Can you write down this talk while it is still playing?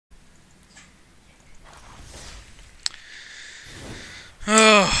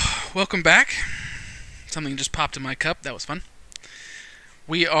welcome back. Something just popped in my cup. That was fun.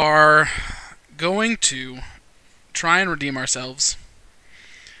 We are going to try and redeem ourselves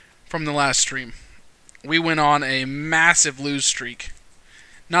from the last stream. We went on a massive lose streak.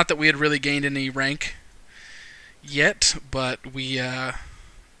 Not that we had really gained any rank yet, but we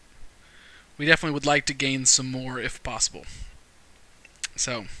definitely would like to gain some more if possible.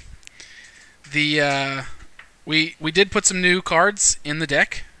 So, we did put some new cards in the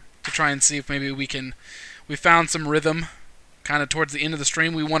deck to try and see if maybe we found some rhythm kind of towards the end of the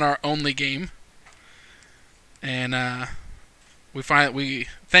stream. We won our only game. And we find that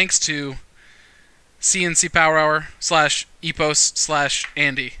thanks to CNC Power Hour / Epos /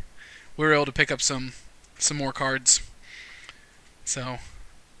 Andy, we were able to pick up some more cards. So,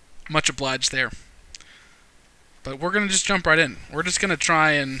 much obliged there. But we're going to just jump right in. We're just going to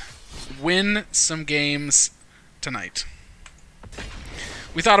try and win some games tonight.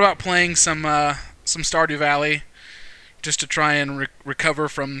 We thought about playing some Stardew Valley just to try and recover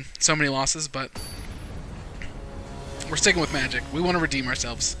from so many losses, but we're sticking with Magic. We want to redeem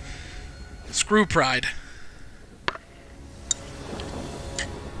ourselves. Screw pride.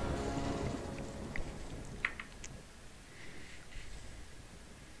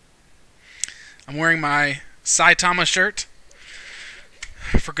 I'm wearing my Saitama shirt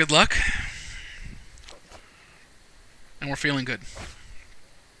for good luck. And we're feeling good.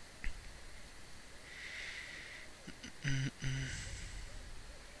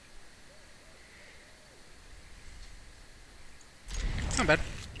 Not bad.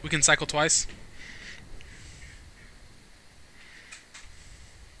 We can cycle twice.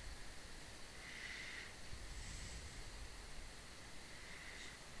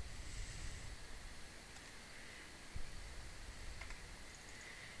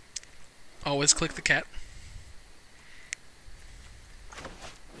 Always click the cat.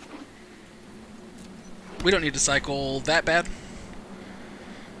 We don't need to cycle that bad.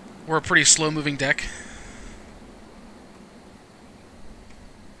 We're a pretty slow-moving deck.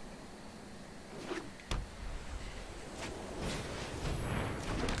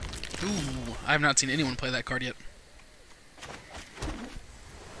 Ooh, I have not seen anyone play that card yet.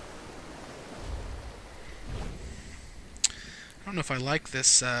 I don't know if I like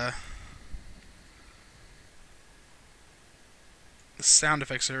this, the sound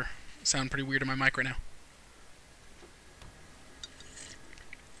effects sound pretty weird in my mic right now.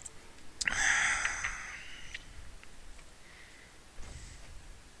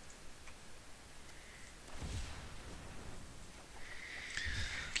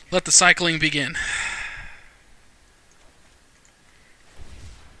 Let the cycling begin.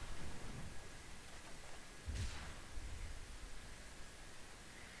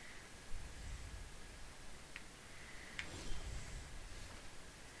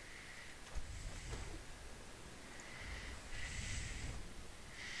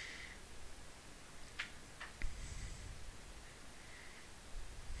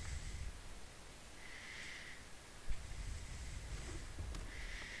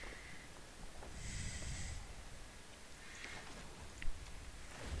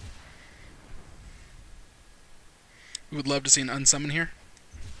 We would love to see an unsummon here.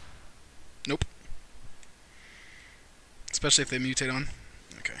 Nope. Especially if they mutate on.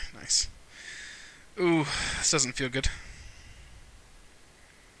 Okay, nice. Ooh, this doesn't feel good.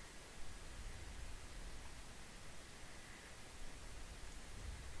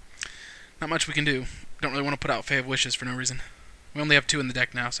 Not much we can do. Don't really want to put out Fae of Wishes for no reason. We only have 2 in the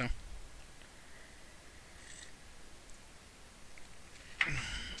deck now, so.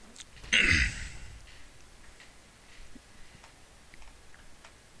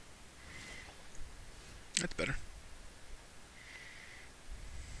 That's better.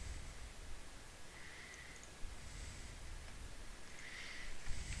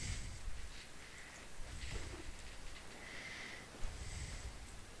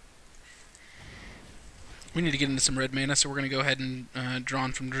 We need to get into some red mana, so we're going to go ahead and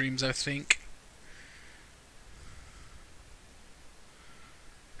Drawn from Dreams, I think.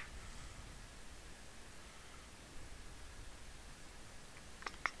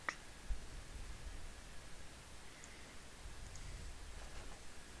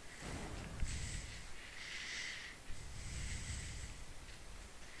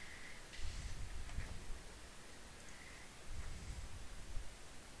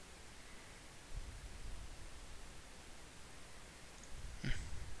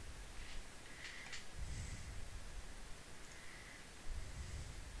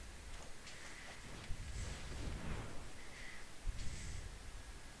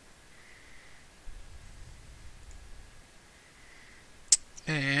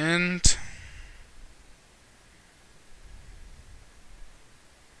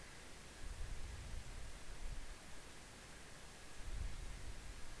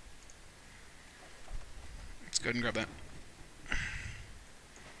 go ahead and grab that.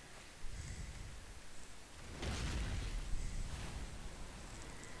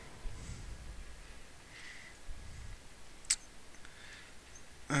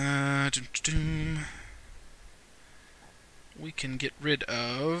 We can get rid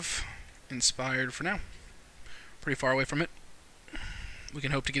of Inspired for now. Pretty far away from it. We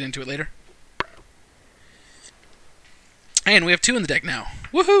can hope to get into it later. And we have 2 in the deck now.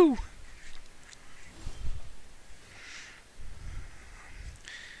 Woohoo!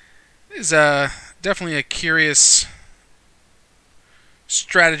 This is definitely a curious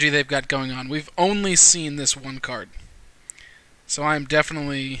strategy they've got going on. We've only seen this one card. So I'm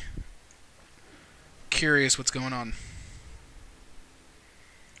definitely curious what's going on.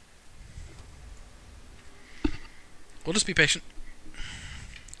 We'll just be patient.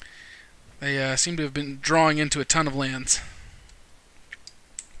 They seem to have been drawing into a ton of lands.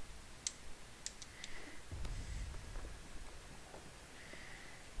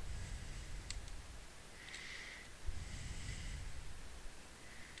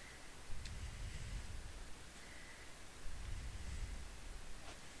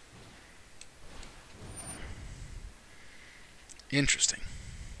 Interesting.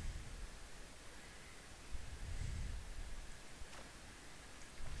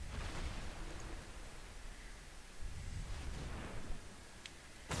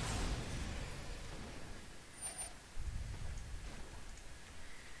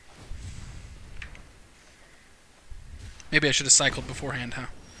 Maybe I should have cycled beforehand, huh?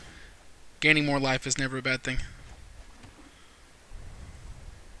 Gaining more life is never a bad thing.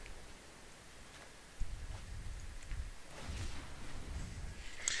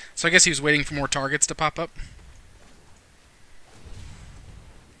 So I guess he was waiting for more targets to pop up.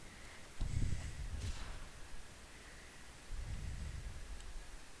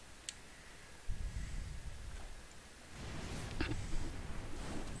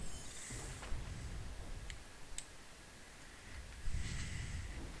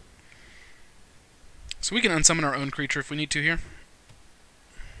 So we can unsummon our own creature if we need to here.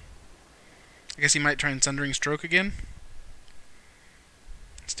 I guess he might try and Sundering Stroke again.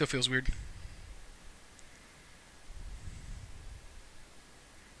 Still feels weird.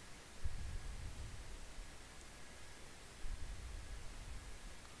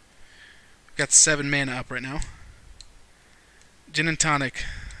 We've got 7 mana up right now. Gin and Tonic.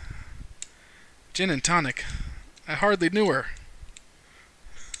 Gin and Tonic. I hardly knew her.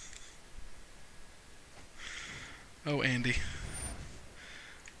 Oh, Andy.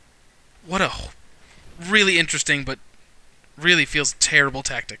 What a really interesting but really feels terrible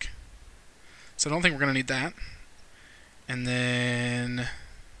tactic. So I don't think we're going to need that. And then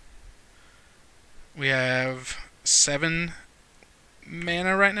we have 7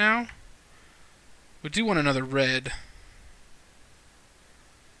 mana right now. We do want another red.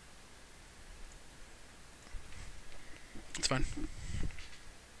 It's fine.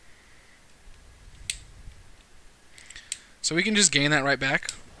 So we can just gain that right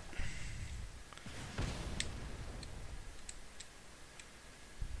back.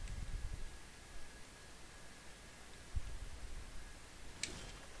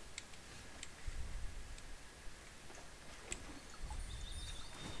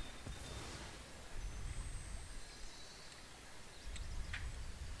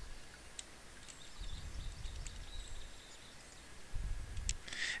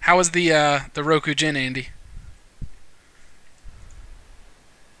 How was the Roku Jin, Andy?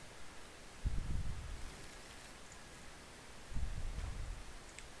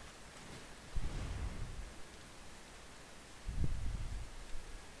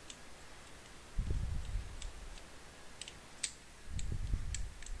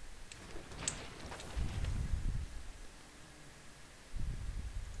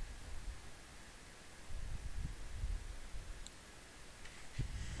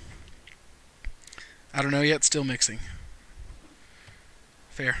 I don't know yet, still mixing.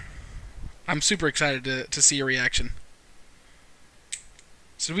 Fair. I'm super excited to see your reaction.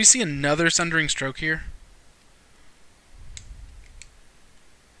 So do we see another Sundering Stroke here?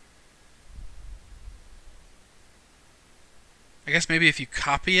 I guess maybe if you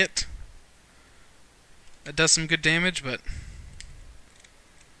copy it, that does some good damage, but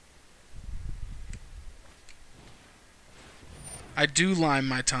I do lime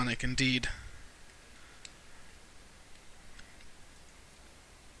my tonic, indeed.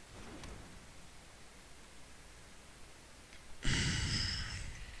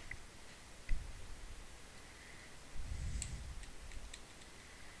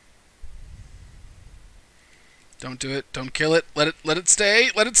 Don't do it. Don't kill it. Let it stay.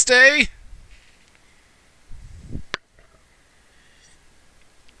 Let it stay.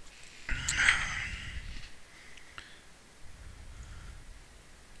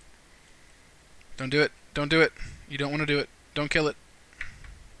 Don't do it. Don't do it. You don't want to do it. Don't kill it.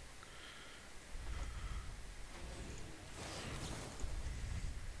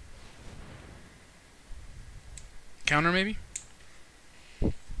 Counter, maybe?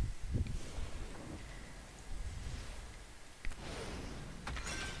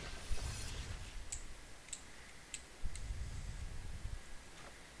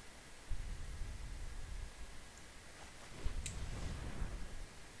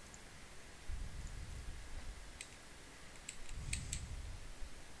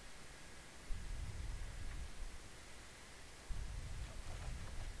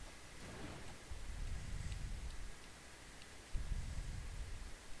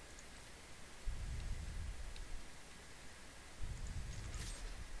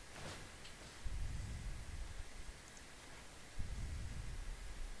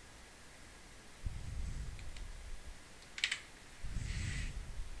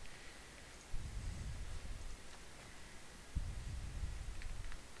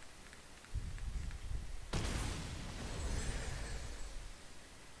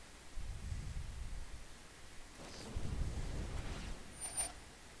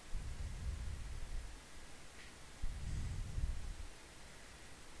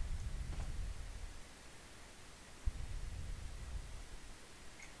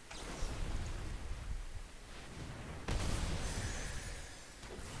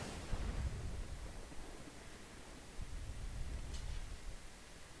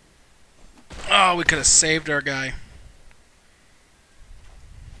 Oh, we could have saved our guy.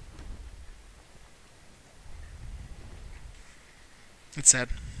 It's sad.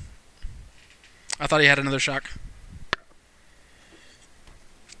 I thought he had another shock.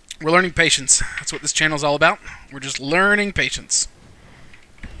 We're learning patience. That's what this channel's all about. We're just learning patience.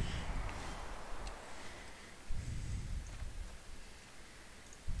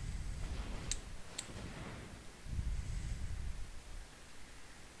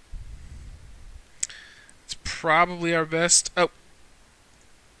 It's probably our best. Oh.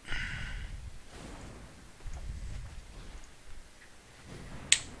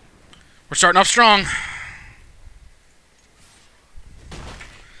 We're starting off strong.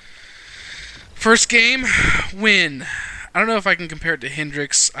 First game, win. I don't know if I can compare it to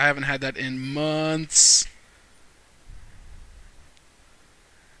Hendrix. I haven't had that in months.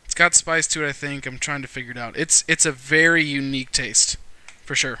 It's got spice to it, I think. I'm trying to figure it out. It's a very unique taste,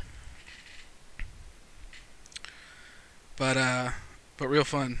 for sure. But real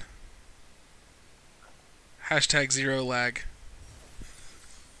fun. Hashtag zero lag.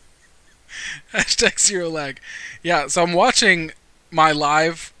 Hashtag zero lag. Yeah, so I'm watching my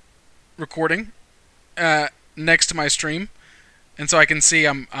live recording next to my stream, and so I can see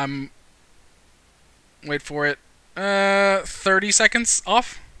I'm wait for it 30 seconds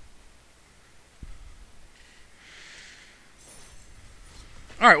off.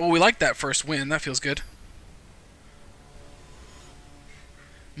 Alright, well, we like that first win. That feels good.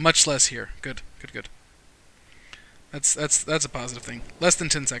 Much less here. Good, good, good. That's a positive thing. Less than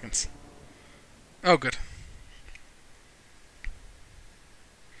 10 seconds. Oh, good.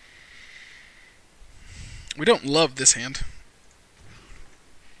 We don't love this hand.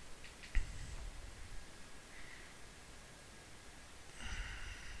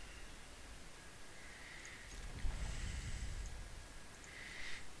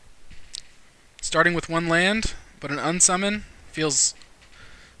 Starting with one land, but an unsummon feels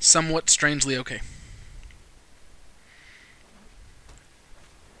somewhat strangely okay.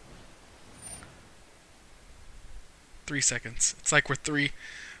 Three seconds. It's like we're 3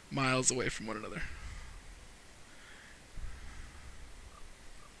 miles away from one another.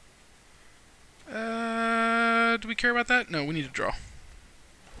 Do we care about that? No, we need to draw.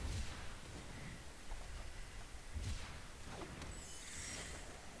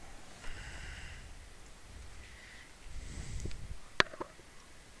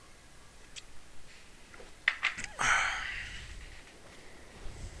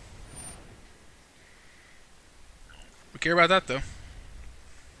 We care about that, though.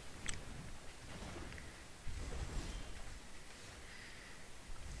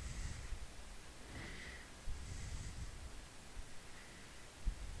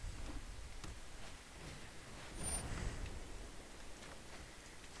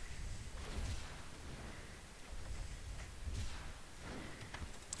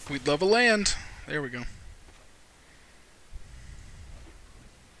 We'd love a land. There we go.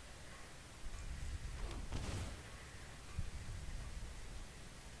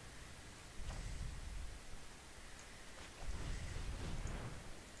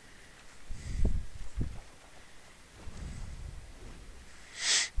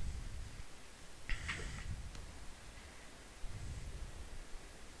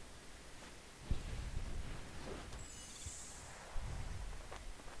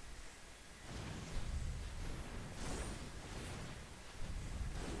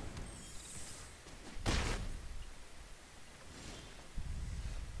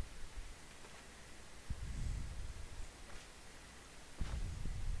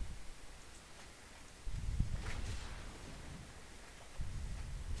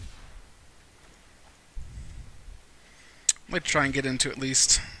 Might try and get into at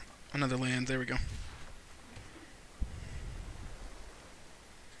least another land. There we go.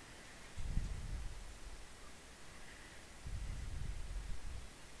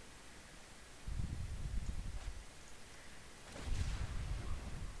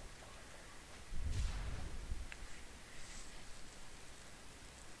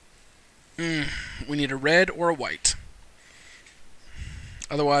 We need a red or a white.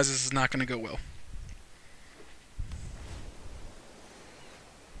 Otherwise, this is not going to go well.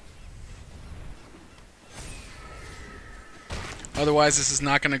 Otherwise, this is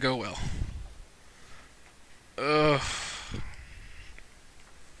not going to go well. Ugh.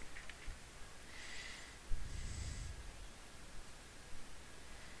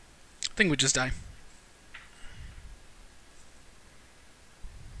 I think we just die.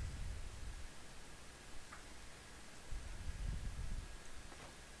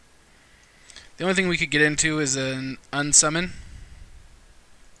 The only thing we could get into is an unsummon.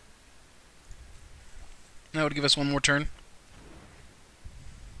 That would give us one more turn.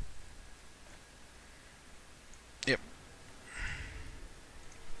 Yep.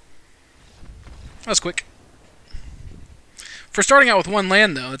 That was quick. For starting out with one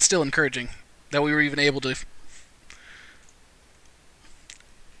land, though, it's still encouraging that we were even able to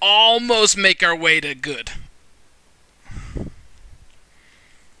almost make our way to good.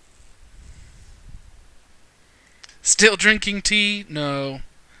 Still drinking tea? No.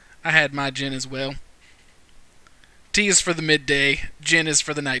 I had my gin as well. Tea is for the midday. Gin is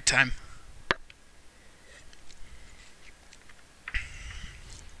for the nighttime.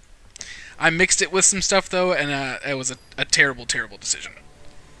 I mixed it with some stuff, though, and it was a terrible, terrible decision.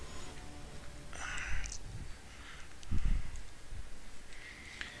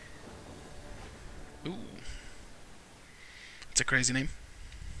 Ooh. That's a crazy name.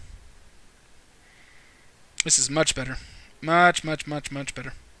 This is much better. Much, much, much, much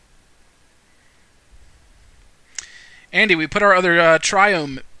better. Andy, we put our other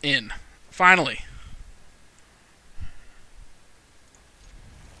triome in. Finally.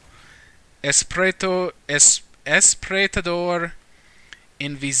 Espretador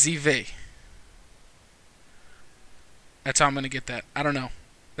Invisive. That's how I'm going to get that. I don't know.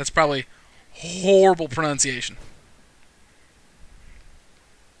 That's probably horrible pronunciation.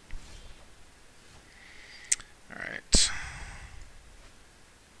 Alright.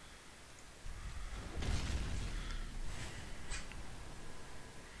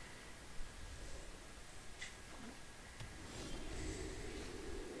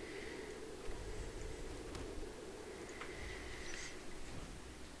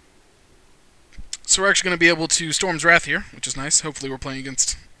 So we're actually going to be able to Storm's Wrath here, which is nice. Hopefully we're playing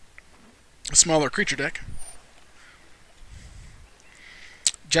against a smaller creature deck.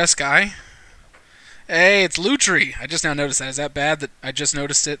 Jeskai. Hey, it's Lutri. I just now noticed that. Is that bad that I just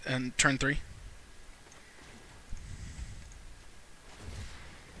noticed it on turn 3?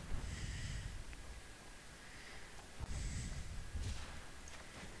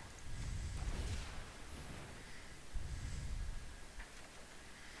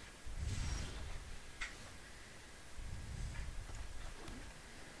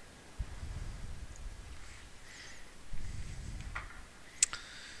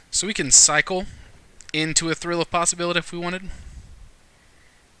 So we can cycle into a Thrill of Possibility if we wanted. We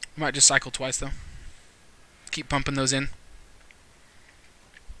might just cycle twice, though. Keep pumping those in.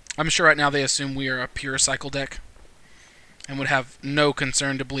 I'm sure right now they assume we are a pure cycle deck and would have no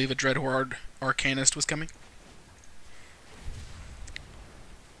concern to believe a Dreadhorde Arcanist was coming.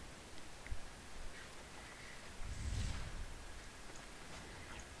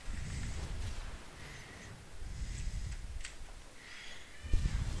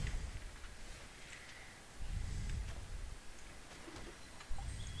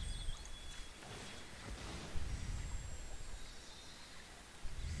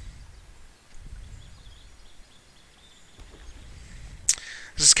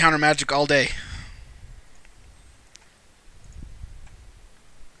 This is counter magic all day.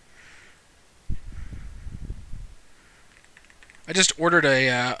 I just ordered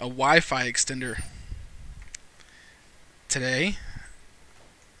a Wi-Fi extender today,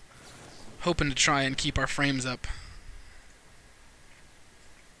 hoping to try and keep our frames up.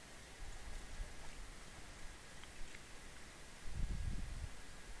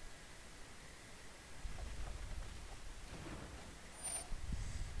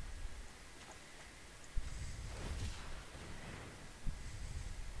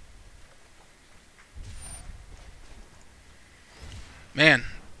 Man,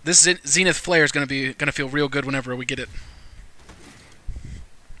 this Zenith Flair is gonna feel real good whenever we get it.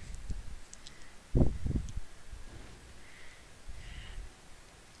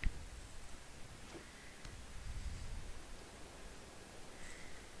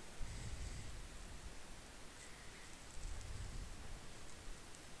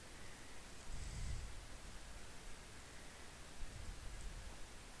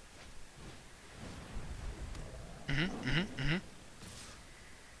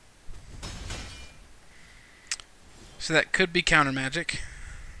 So that could be counter magic.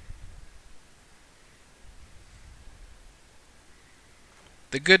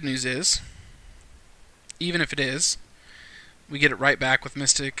 The good news is, even if it is, we get it right back with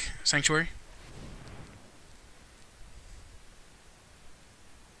Mystic Sanctuary.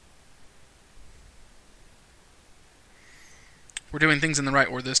 We're doing things in the right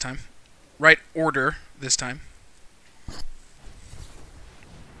order this time. Right order this time.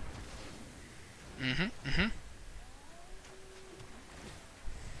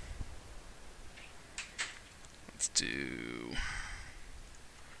 Let's do...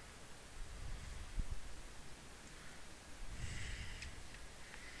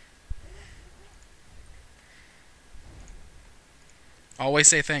 Always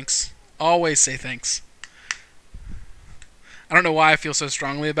say thanks. Always say thanks. I don't know why I feel so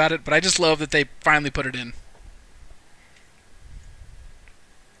strongly about it, but I just love that they finally put it in.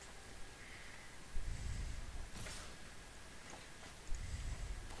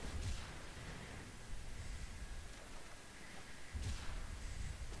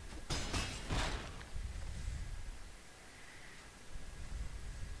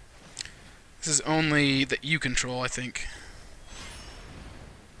 This is only that you control, I think.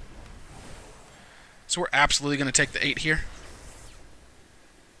 So we're absolutely going to take the 8 here.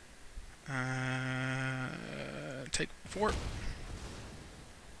 Take 4.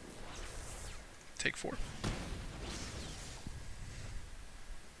 Take 4.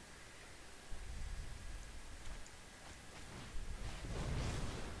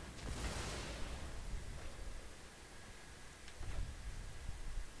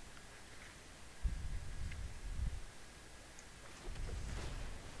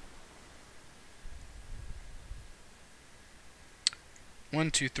 One,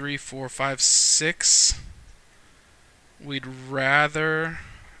 two, three, four, five, 6. We'd rather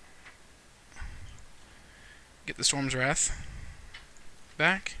get the Storm's Wrath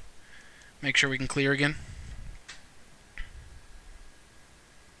back. Make sure we can clear again.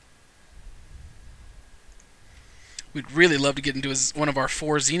 We'd really love to get into one of our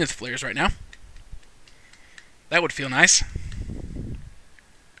 4 Zenith Flares right now. That would feel nice.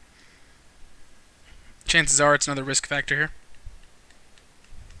 Chances are it's another risk factor here.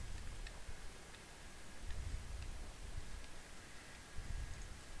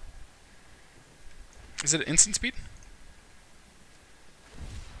 Is it instant speed?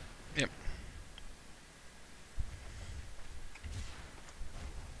 Yep.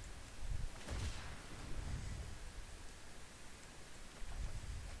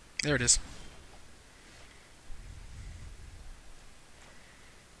 There it is.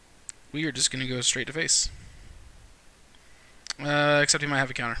 We are just going to go straight to face. Except he might have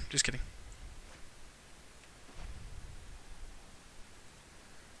a counter. Just kidding.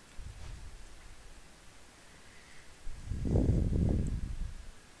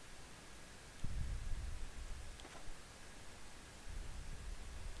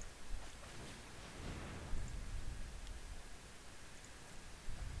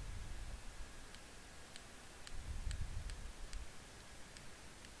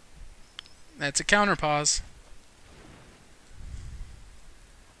 That's a counter pause.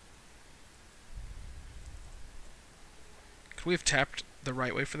 Could we have tapped the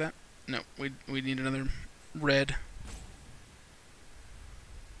right way for that? No, we need another red.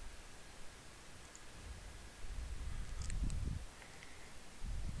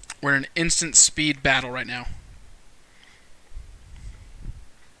 We're in an instant speed battle right now.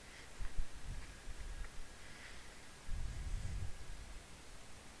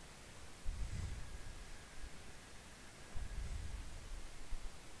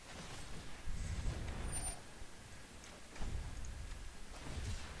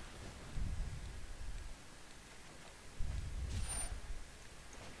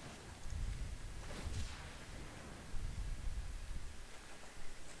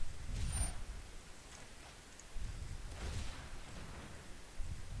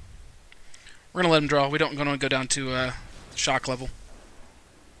 We're going to let him draw. We don't want to go down to shock level.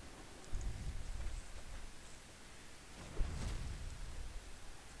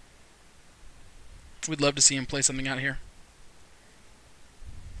 We'd love to see him play something out here.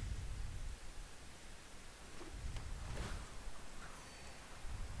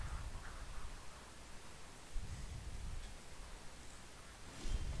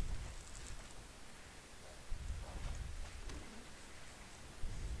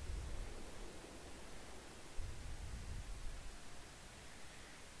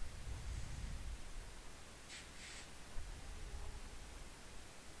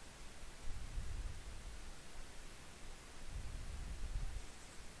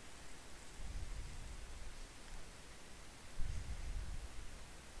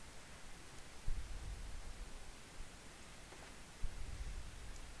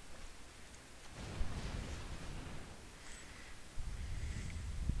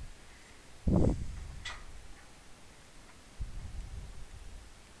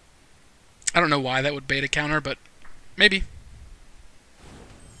 don't know why that would bait a counter, but maybe.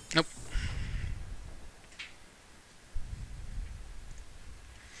 Nope.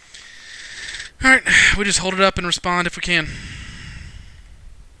 Alright, we just hold it up and respond if we can.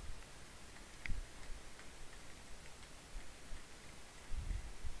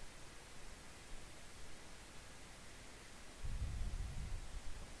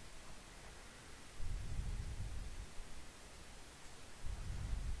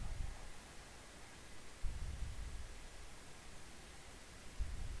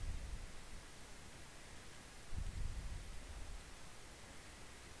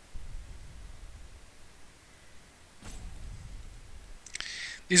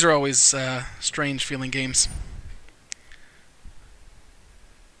 These are always strange feeling games.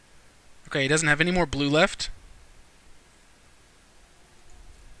 Okay, he doesn't have any more blue left.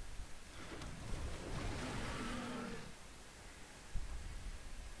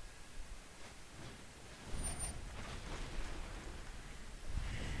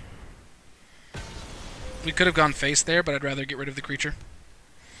 We could have gone face there, but I'd rather get rid of the creature.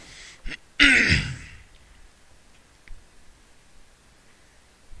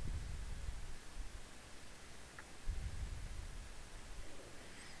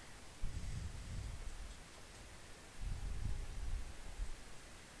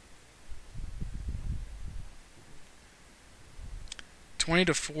 20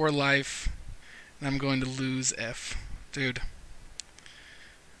 to 4 life, and I'm going to lose F. Dude.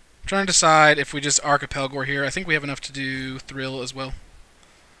 I'm trying to decide if we just Archipelagor here. I think we have enough to do Thrill as well.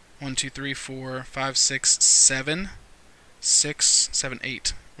 1, 2, 3, 4, 5, 6, 7. 6, 7,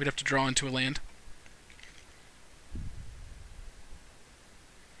 8. We'd have to draw into a land.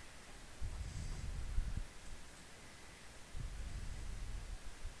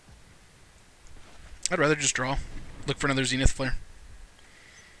 I'd rather just draw. Look for another Zenith Flair.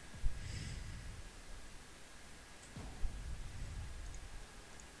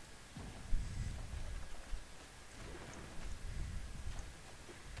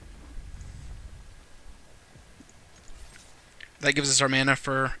 That gives us our mana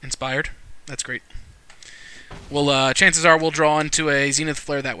for Inspired. That's great. Well, chances are we'll draw into a Zenith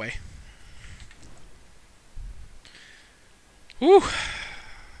Flair that way. Whew.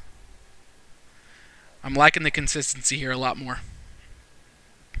 I'm liking the consistency here a lot more.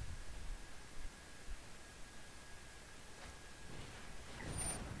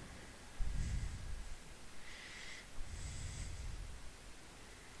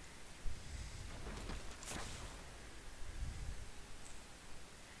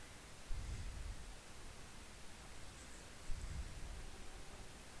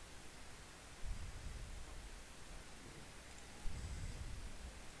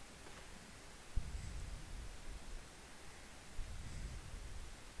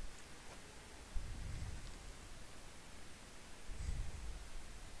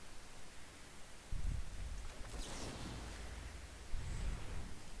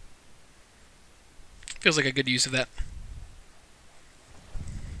 Feels like a good use of that.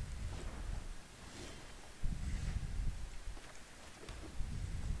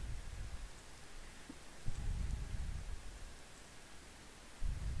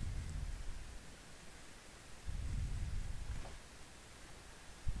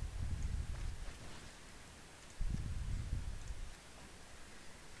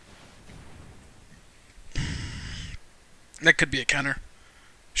 That could be a counter.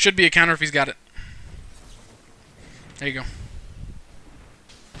 Should be a counter if he's got it. There you go.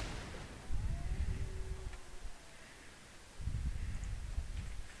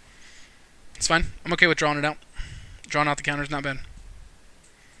 It's fine. I'm okay with drawing it out. Drawing out the counter is not bad.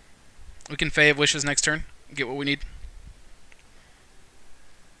 We can Fae of Wishes next turn. Get what we need.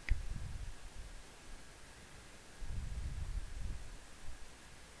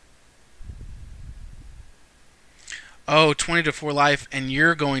 Oh, 20 to 4 life, and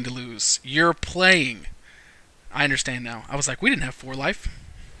you're going to lose. You're playing. I understand now. I was like, we didn't have 4 life.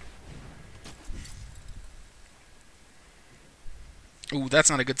 Ooh, that's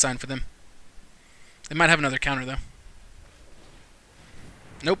not a good sign for them. They might have another counter, though.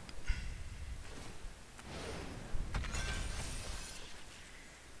 Nope.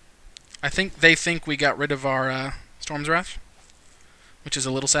 I think they think we got rid of our Storm's Wrath, which is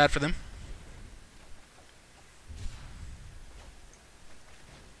a little sad for them.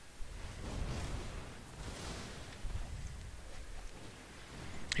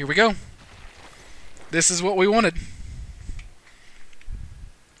 Here we go. This is what we wanted.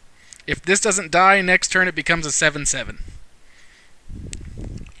 If this doesn't die next turn, it becomes a 7/7.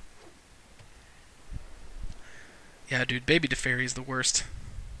 Yeah, dude, Baby Teferi is the worst.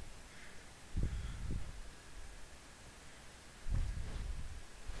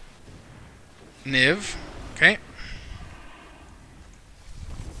 Niv. Okay.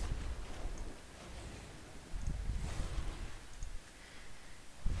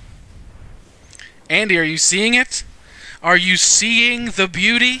 Andy, are you seeing it? Are you seeing the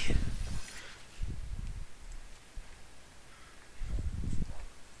beauty?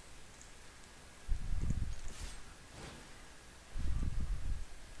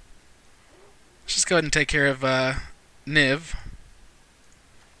 Let's just go ahead and take care of Niv.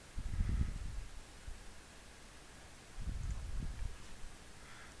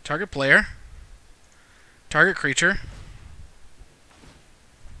 Target player. Target creature.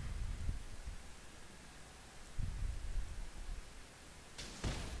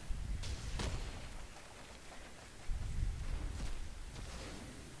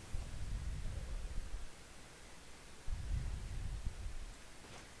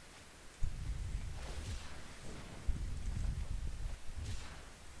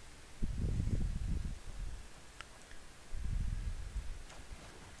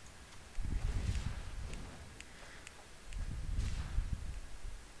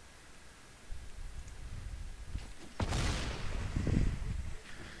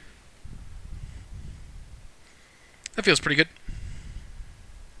 That feels pretty good.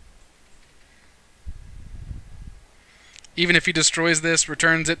 Even if he destroys this,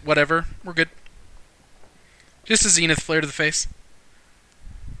 returns it, whatever, we're good. Just a Zenith Flair to the face.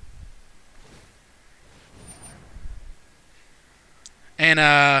 And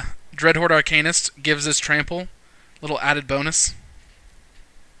Dreadhorde Arcanist gives us trample. Little added bonus.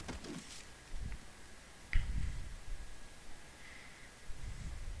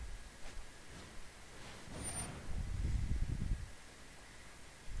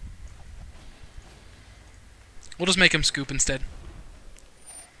 We'll just make him scoop instead.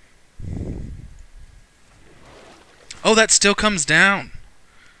 Oh, that still comes down.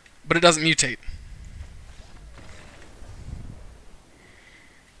 But it doesn't mutate.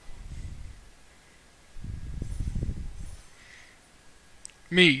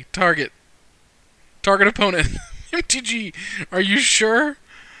 Me, target. Target opponent. MTG, are you sure?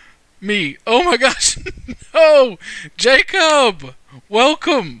 Me. Oh my gosh. No! Jacob!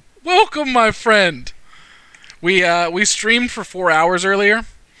 Welcome! Welcome, my friend! We streamed for 4 hours earlier,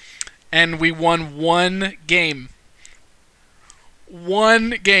 and we won one game.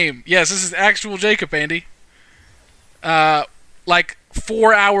 One game. Yes, this is actual Jacob, Andy. Like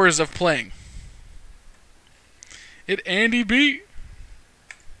 4 hours of playing. It Andy beat.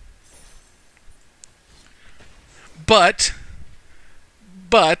 But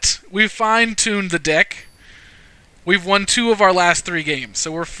we fine-tuned the deck. We've won 2 of our last 3 games,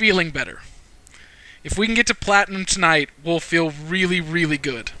 so we're feeling better. If we can get to Platinum tonight, we'll feel really, really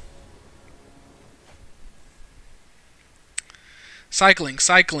good. Cycling,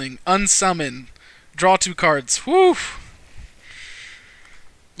 unsummon, draw 2 cards. Whew!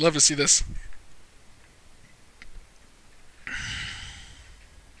 Love to see this.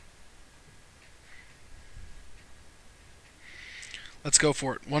 Let's go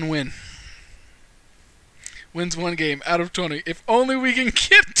for it. 1 win. Wins 1 game out of 20. If only we can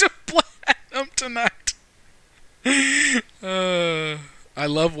get to Platinum tonight. I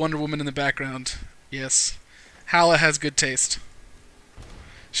love Wonder Woman in the background. Yes. Hala has good taste.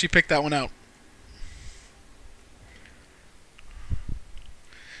 She picked that one out.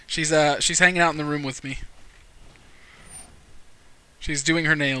 She's hanging out in the room with me. She's doing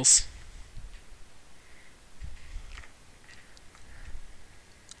her nails.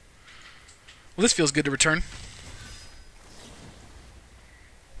 Well, this feels good to return.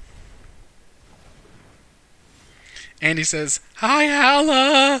 Andy says, "Hi,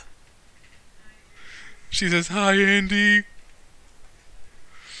 Hala." She says, "Hi, Andy."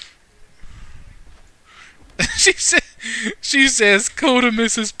 she says, "Coda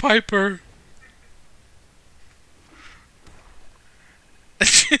Mrs. Piper."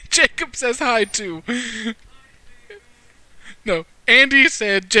 Jacob says hi too. No, Andy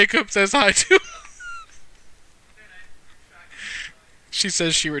said Jacob says hi too. She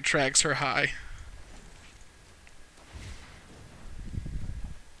says she retracts her hi.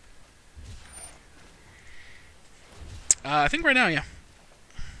 I think right now, yeah.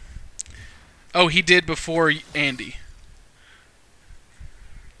 Oh, he did before Andy.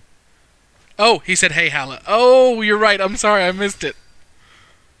 Oh, he said, "Hey, Hala." Oh, you're right. I'm sorry, I missed it.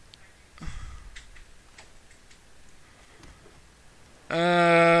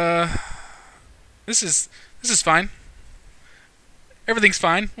 This is fine. Everything's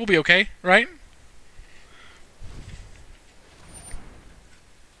fine. We'll be okay, right?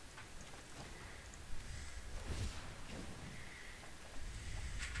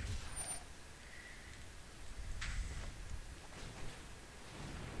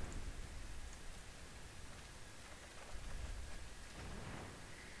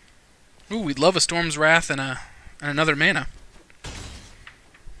 Ooh, we'd love a Storm's Wrath and another mana.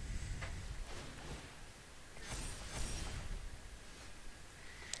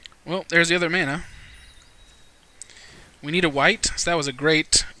 Well, there's the other mana. We need a white, so that was a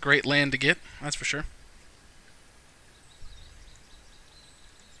great land to get, that's for sure.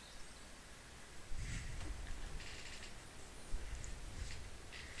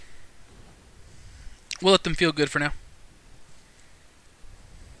 We'll let them feel good for now.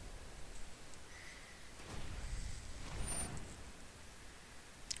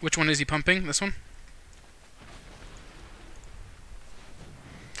 Which one is he pumping? This one?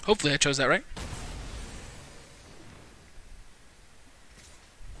 Hopefully I chose that right.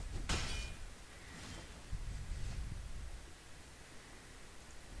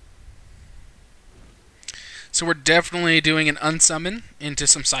 So we're definitely doing an unsummon into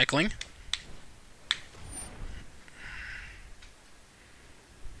some cycling.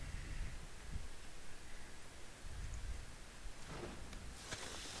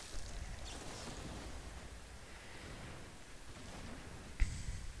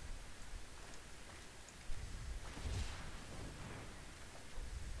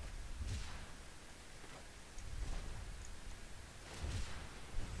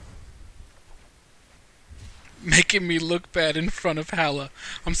 Making me look bad in front of Hala.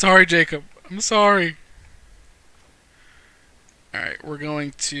 I'm sorry, Jacob. I'm sorry. Alright, we're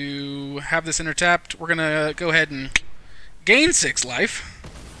going to have this enter tapped. We're going to go ahead and gain 6 life.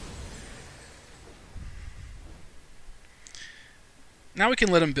 Now we can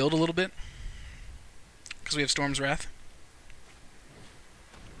let him build a little bit, because we have Storm's Wrath.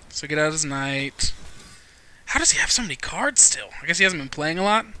 So get out his Knight. How does he have so many cards still? I guess he hasn't been playing a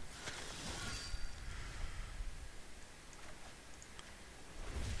lot.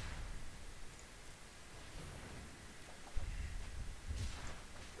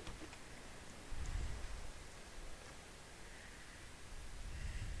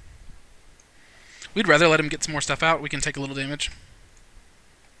 We'd rather let him get some more stuff out. We can take a little damage.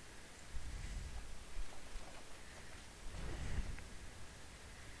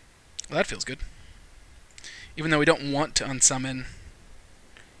 Well, that feels good. Even though we don't want to unsummon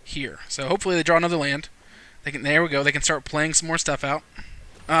here. So hopefully they draw another land. They can. There we go. They can start playing some more stuff out.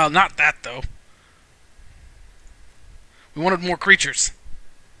 Not that, though. We wanted more creatures.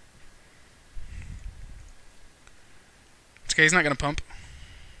 It's okay, he's not going to pump.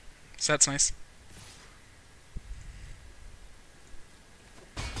 So that's nice.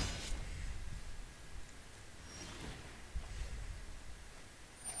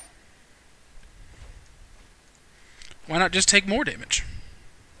 Why not just take more damage?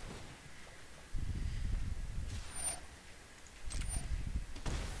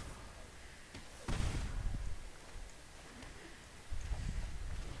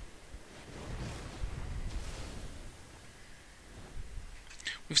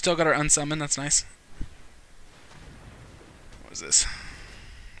 We've still got our unsummon, that's nice. What is this?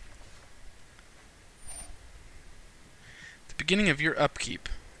 At the beginning of your upkeep,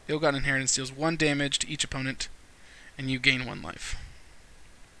 Ill-Gotten Inheritance deals 1 damage to each opponent, and you gain 1 life.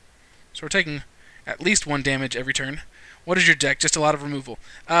 So we're taking at least 1 damage every turn. What is your deck? Just a lot of removal.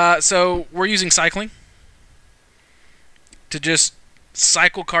 So we're using cycling to just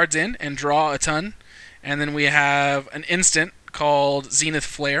cycle cards in and draw a ton. And then we have an instant called Zenith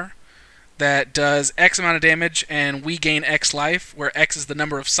Flair that does X amount of damage, and we gain X life, where X is the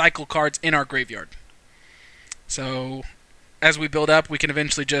number of cycle cards in our graveyard. So as we build up, we can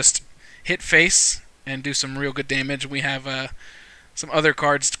eventually just hit face and do some real good damage. We have some other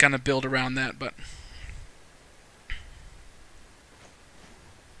cards to kind of build around that, but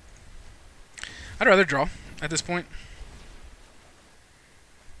I'd rather draw at this point.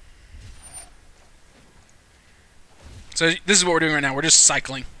 So this is what we're doing right now. We're just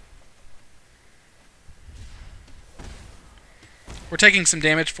cycling. We're taking some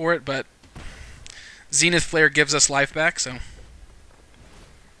damage for it, but Zenith Flair gives us life back, so...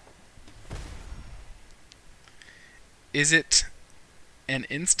 Is it an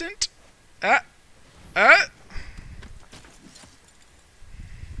instant?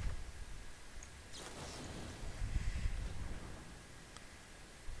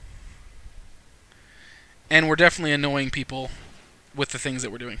 And we're definitely annoying people with the things that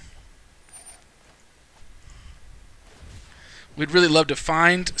we're doing. We'd really love to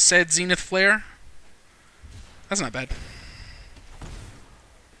find said Zenith Flair. That's not bad.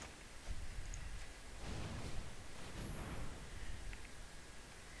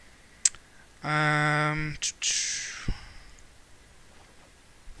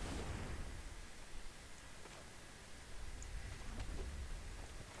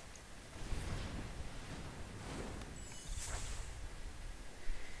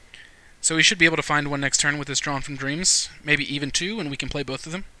 So we should be able to find one next turn with this Drawn from Dreams. Maybe even two, and we can play both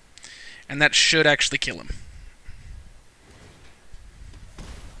of them. And that should actually kill him.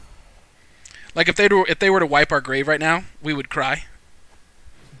 Like, if they were to wipe our grave right now, we would cry.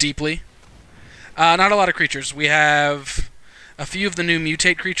 Deeply. Not a lot of creatures. We have a few of the new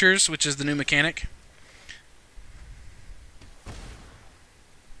Mutate creatures, which is the new mechanic.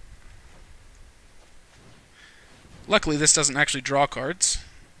 Luckily, this doesn't actually draw cards.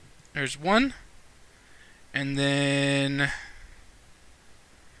 There's one. And then...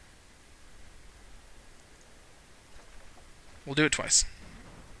 we'll do it twice.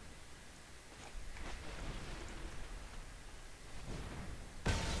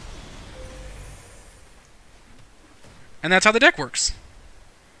 And that's how the deck works.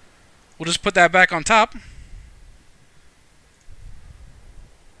 We'll just put that back on top.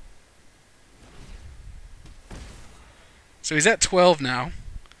 So he's at 12 now.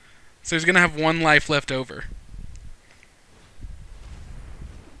 So he's going to have 1 life left over.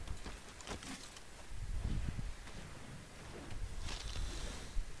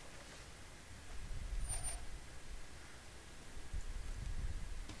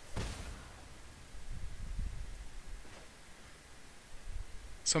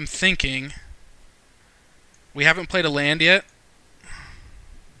 So I'm thinking, we haven't played a land yet.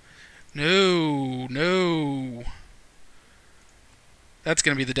 No. That's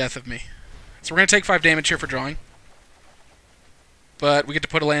going to be the death of me. So we're going to take 5 damage here for drawing. But we get to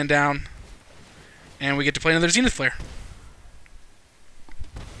put a land down. And we get to play another Zenith Flair.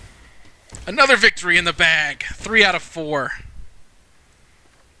 Another victory in the bag. 3 out of 4.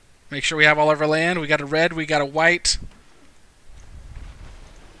 Make sure we have all of our land. We got a red, we got a white.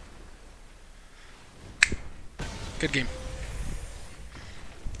 Good game.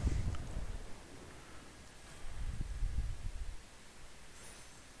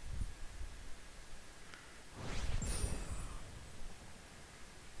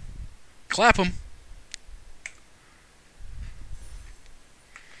 Clap them.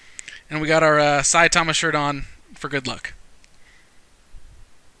 And we got our Saitama shirt on for good luck.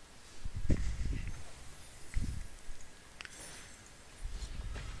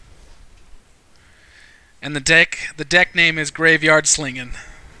 And the deck name is Graveyard Slingin'.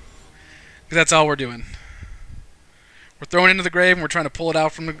 Because that's all we're doing. We're throwing into the grave and we're trying to pull it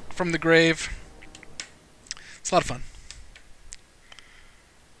out from the grave. It's a lot of fun.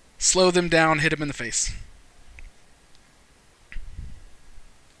 Slow them down, hit them in the face.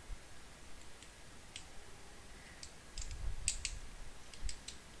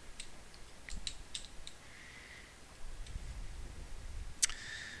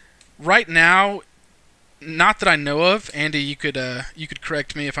 Right now, not that I know of, Andy, you could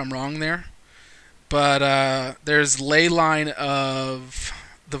correct me if I'm wrong there, but there's Leyline of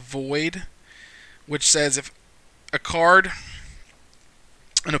the Void, which says if an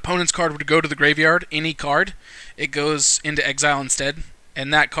opponent's card would go to the graveyard, any card, it goes into exile instead,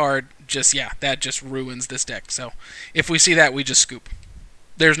 and that card just ruins this deck. So if we see that, we just scoop.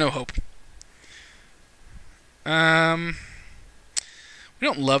 There's no hope. We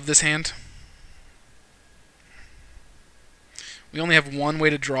don't love this hand. We only have 1 way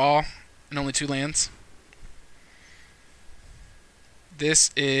to draw and only 2 lands. This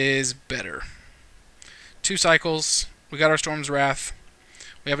is better. 2 cycles. We got our Storm's Wrath.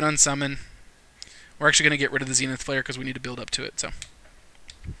 We have an Unsummon. We're actually going to get rid of the Zenith Flair because we need to build up to it. So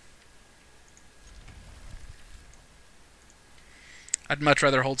I'd much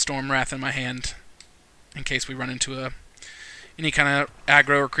rather hold Storm Wrath in my hand in case we run into any kind of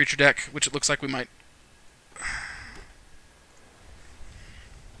aggro or creature deck, which it looks like we might.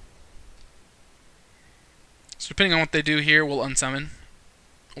 So depending on what they do here, we'll unsummon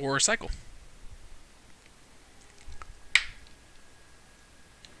or cycle.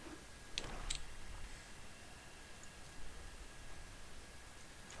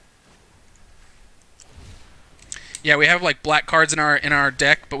 Yeah, we have like black cards in our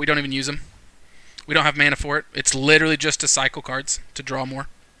deck, but we don't even use them. We don't have mana for it. It's literally just to cycle cards to draw more.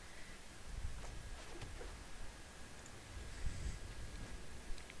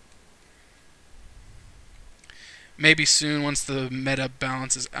 Maybe soon once the meta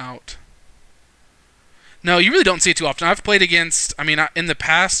balances out. No, you really don't see it too often. I've played against, in the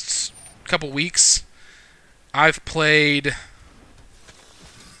past couple weeks, I've played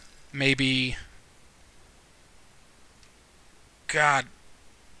maybe,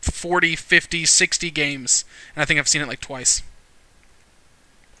 40, 50, 60 games. And I think I've seen it like twice.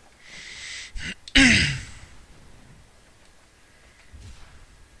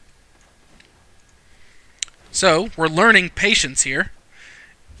 So, we're learning patience here.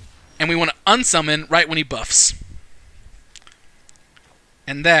 and we want to unsummon right when he buffs.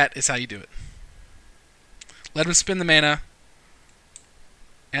 And that is how you do it. Let him spend the mana,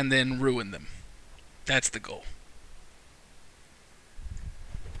 and then ruin them. That's the goal.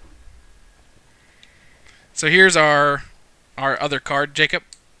 So here's our other card, Jacob.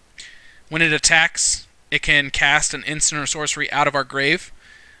 When it attacks, it can cast an instant or sorcery out of our grave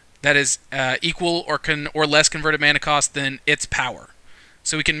that is equal or less converted mana cost than its power.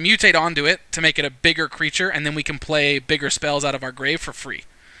 So we can mutate onto it to make it a bigger creature, and then we can play bigger spells out of our grave for free.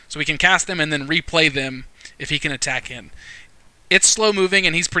 So we can cast them and then replay them if he can attack in. It's slow moving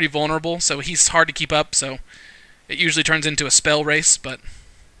and he's pretty vulnerable, so he's hard to keep up, so it usually turns into a spell race, but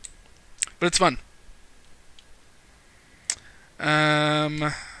it's fun.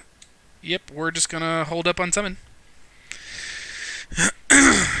 Yep, we're just gonna hold up on summon.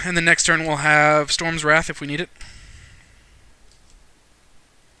 And the next turn we'll have Storm's Wrath if we need it.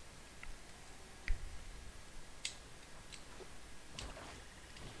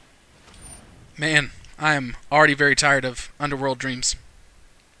 Man, I am already very tired of Underworld Dreams.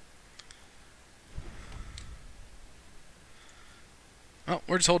 Oh,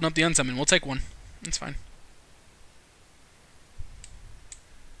 we're just holding up the unsummon. We'll take one. It's fine.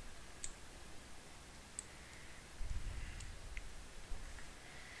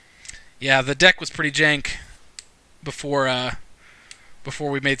 Yeah, the deck was pretty jank before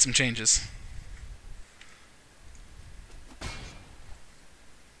we made some changes.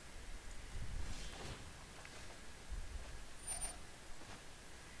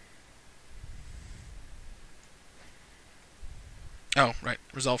 Oh, right.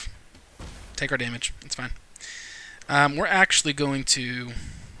 Resolve. Take our damage. It's fine. We're actually going to...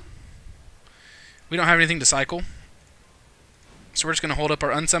 We don't have anything to cycle. So we're just going to hold up our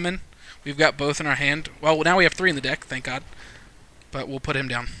unsummon. We've got both in our hand. Well, now we have 3 in the deck, thank God. But we'll put him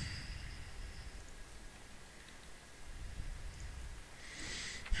down.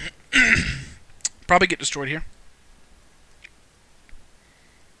 Probably get destroyed here.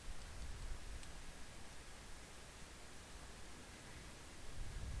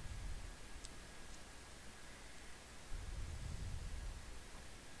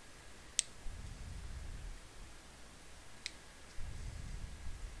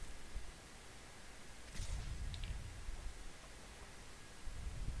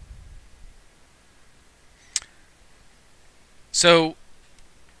 So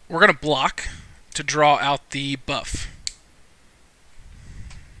we're going to block to draw out the buff.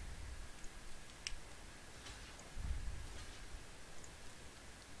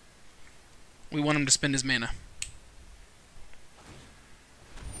 We want him to spend his mana.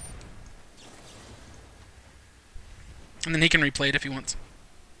 And then he can replay it if he wants.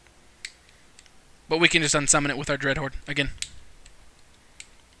 But we can just unsummon it with our Dreadhorde again.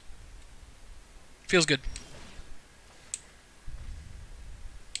 Feels good.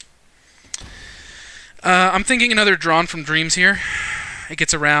 I'm thinking another Drawn from Dreams here. It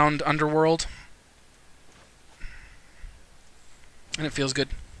gets around Underworld. And it feels good.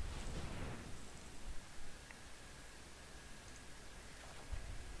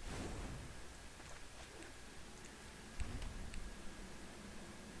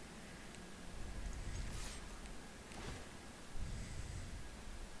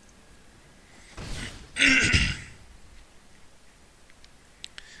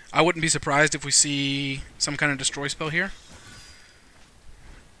 I wouldn't be surprised if we see some kind of destroy spell here.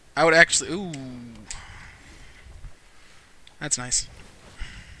 I would actually... Ooh. That's nice.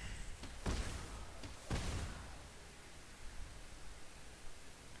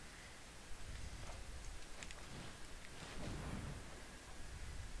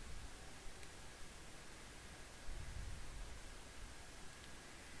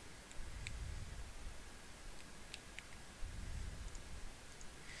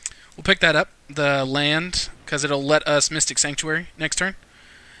 We'll pick that up, the land, because it'll let us Mystic Sanctuary next turn.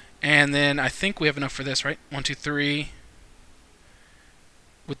 And then I think we have enough for this, right? 1, 2, 3.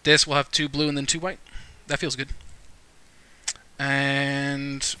 With this, we'll have 2 blue and then 2 white. That feels good.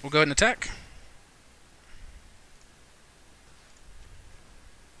 And we'll go ahead and attack.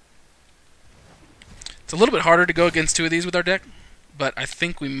 It's a little bit harder to go against 2 of these with our deck, but I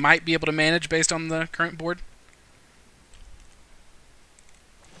think we might be able to manage based on the current board.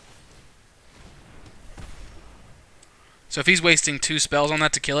 So if he's wasting 2 spells on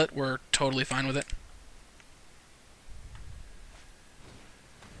that to kill it, we're totally fine with it.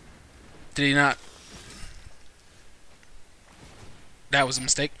 Did he not? That was a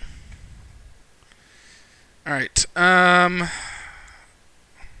mistake. Alright.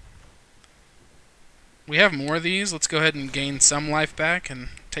 We have more of these. Let's go ahead and gain some life back and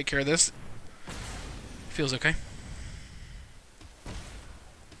take care of this. Feels okay.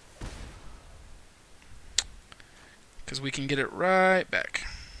 Because we can get it right back.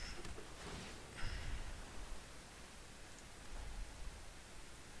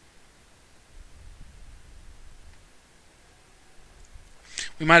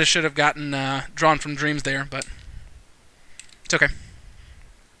 We might have should have gotten Drawn from Dreams there, but it's okay.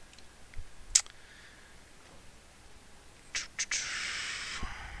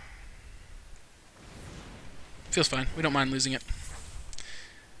 Feels fine. We don't mind losing it.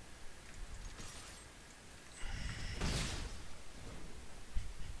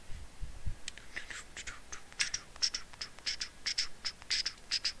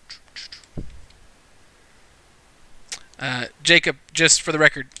 Jacob, just for the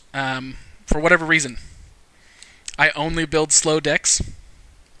record, for whatever reason, I only build slow decks.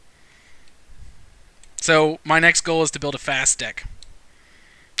 So my next goal is to build a fast deck.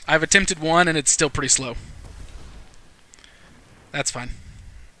 I've attempted one, and it's still pretty slow. That's fine.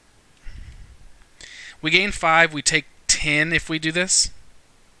 We gain 5, we take 10 if we do this.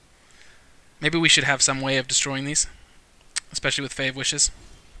 Maybe we should have some way of destroying these, especially with Fave Wishes.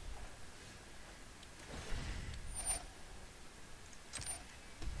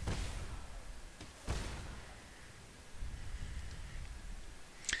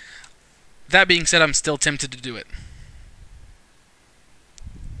 That being said, I'm still tempted to do it.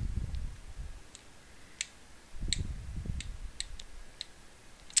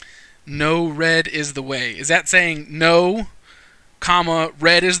 No, red is the way. Is that saying no, comma,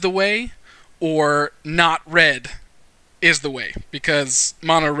 red is the way? Or not red is the way? Because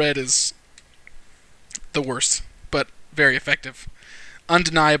mono red is the worst, but very effective.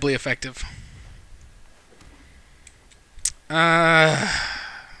 Undeniably effective.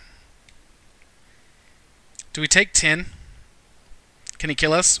 Do we take 10? Can he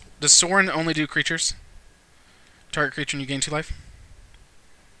kill us? Does Sorin only do creatures? Target creature and you gain 2 life?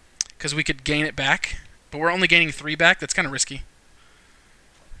 Because we could gain it back, but we're only gaining 3 back. That's kind of risky.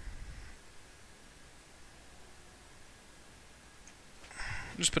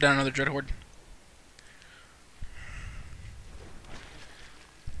 Just put down another Dreadhorde.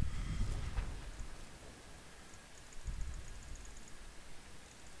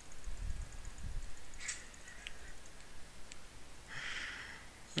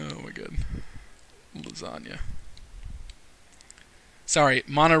 Oh my god. Lasagna. Sorry,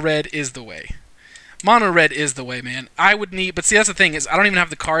 mono red is the way. Mono red is the way, man. I would need, but see, that's the thing, is I don't even have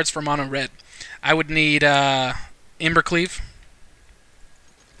the cards for mono red. I would need Embercleave.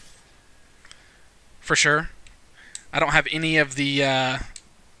 For sure. I don't have any of the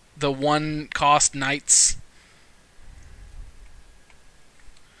 1 cost knights.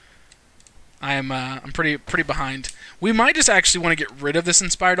 I'm pretty behind. We might just actually want to get rid of this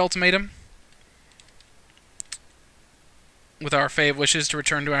Inspired Ultimatum with our Fave Wishes to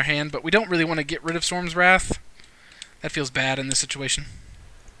return to our hand, but we don't really want to get rid of Storm's Wrath. That feels bad in this situation.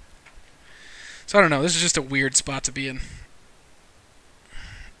 So I don't know, this is just a weird spot to be in.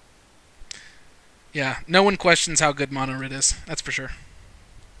 Yeah, no one questions how good Mono Red is, that's for sure.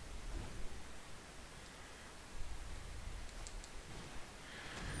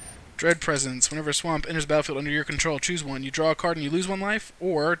 Dread Presence. Whenever a swamp enters the battlefield under your control, choose one. You draw a card and you lose 1 life,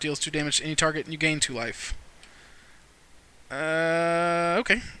 or deals 2 damage to any target and you gain 2 life.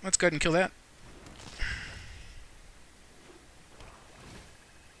 Okay. Let's go ahead and kill that.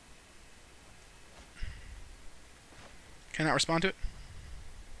 Can I not respond to it?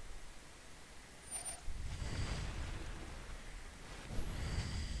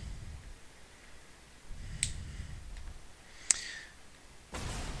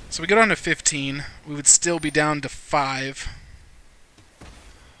 So we go down to 15. We would still be down to 5.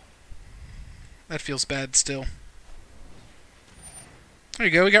 That feels bad still. There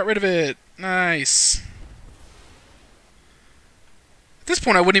you go, we got rid of it. Nice. At this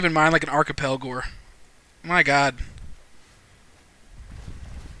point, I wouldn't even mind like an Archipelagore. My god.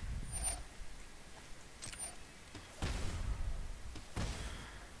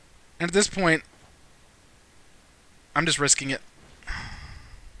 And at this point, I'm just risking it.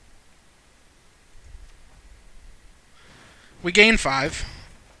 We gain 5,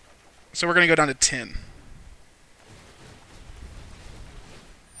 so we're going to go down to 10.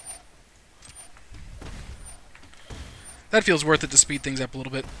 That feels worth it to speed things up a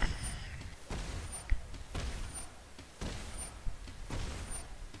little bit.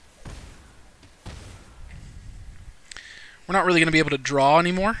 We're not really going to be able to draw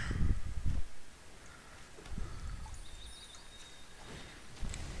anymore.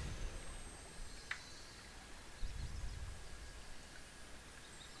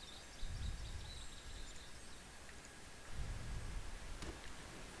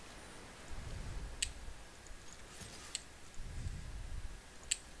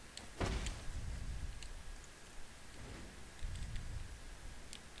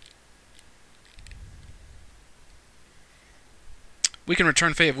 We can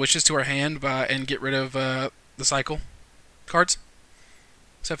return Fate of Wishes to our hand and get rid of the cycle cards.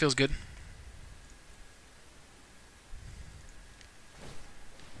 So that feels good.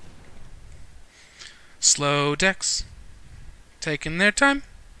 Slow decks. Taking their time.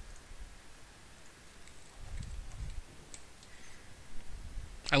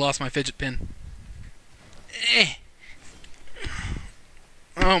 I lost my fidget pin.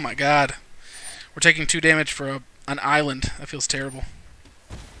 Oh my god. We're taking 2 damage for an island. That feels terrible.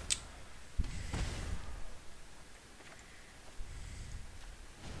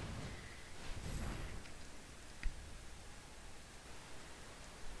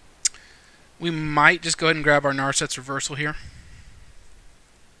 We might just go ahead and grab our Narset's Reversal here.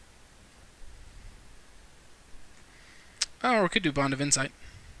 Oh, or we could do Bond of Insight.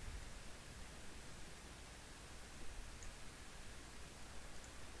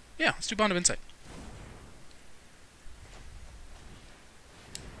 Yeah, let's do Bond of Insight.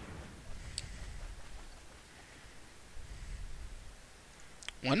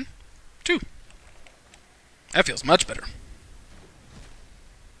 One, two. That feels much better.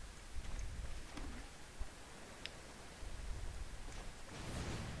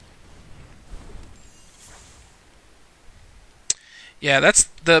 Yeah, that's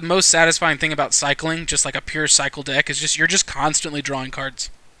the most satisfying thing about cycling, just like a pure cycle deck, is just you're just constantly drawing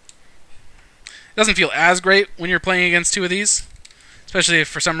cards. It doesn't feel as great when you're playing against 2 of these, especially if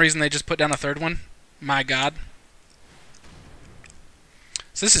for some reason they just put down a 3rd one. My god.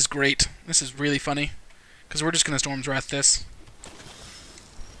 So this is great. This is really funny, because we're just going to Storm's Wrath this.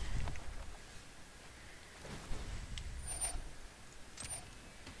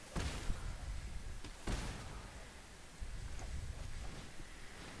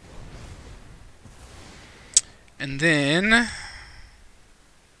 And then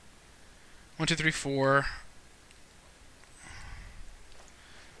 1, 2, 3, 4.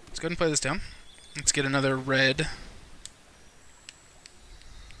 Let's go ahead and play this down. Let's get another red.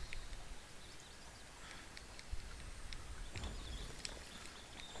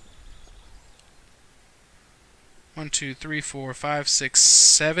 One, two, three, four, five, 6,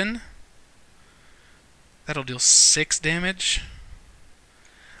 7. That'll deal 6 damage.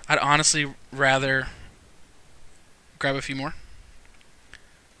 I'd honestly rather grab a few more.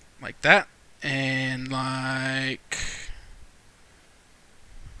 Like that. And like...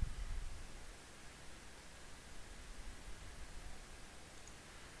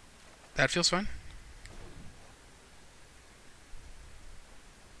 that feels fine.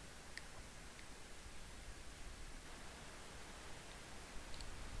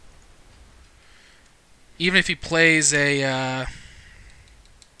 Even if he plays a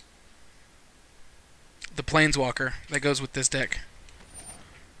the Planeswalker that goes with this deck,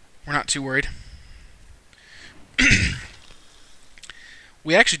 we're not too worried.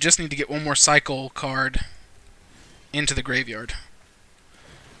 We actually just need to get one more cycle card into the graveyard.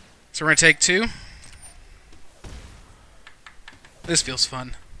 So we're going to take 2. This feels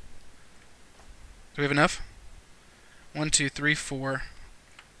fun. Do we have enough? 1, 2, 3, 4.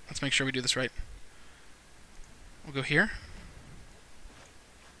 Let's make sure we do this right. We'll go here.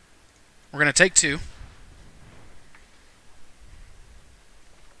 We're going to take 2.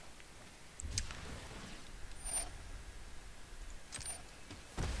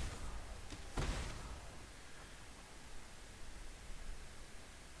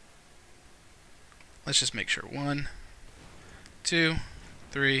 Let's just make sure. 1, 2,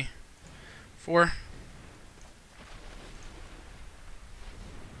 3, 4.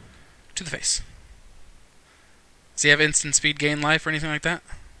 To the face. Does he have instant speed gain life or anything like that?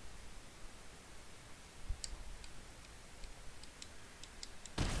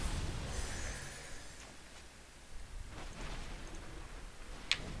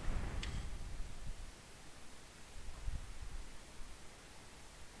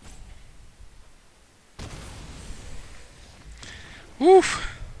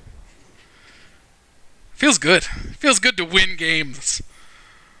 Oof. Feels good. Feels good to win games.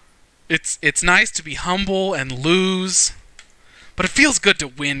 It's nice to be humble and lose, but it feels good to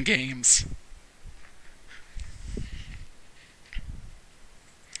win games.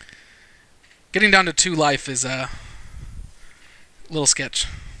 Getting down to 2 life is a little sketch.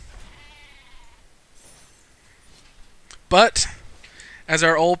 But, as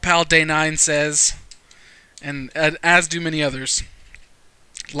our old pal Day 9 says, and as do many others,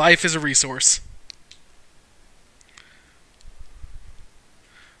 life is a resource.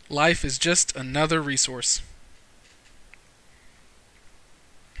 Life is just another resource.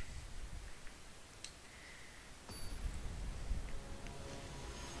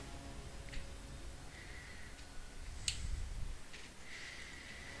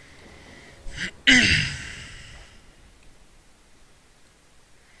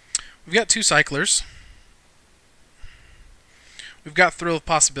 We've got 2 cyclers. We've got Thrill of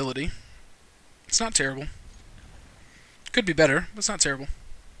Possibility. It's not terrible. Could be better, but it's not terrible.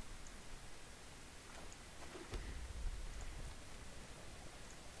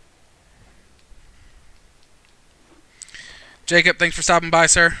 Jacob, thanks for stopping by,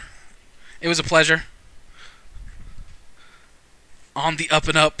 sir. It was a pleasure. On the up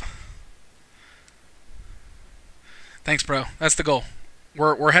and up. Thanks, bro. That's the goal.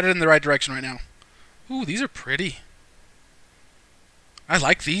 We're headed in the right direction right now. Ooh, these are pretty. I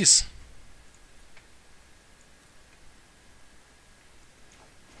like these.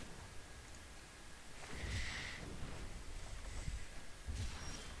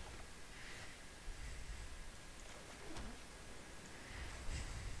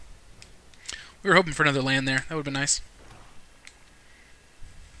 We were hoping for another land there. That would have been nice.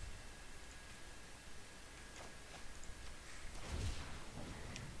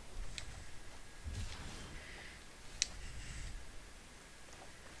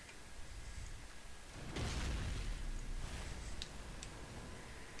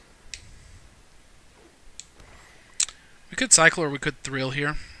 We could cycle or we could thrill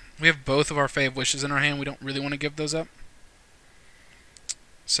here. We have both of our Fave Wishes in our hand. We don't really want to give those up.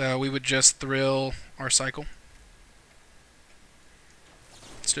 So we would just thrill our cycle.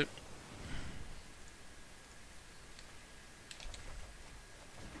 Let's do it.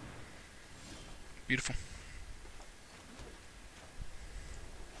 Beautiful.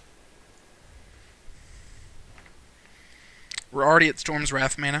 We're already at Storm's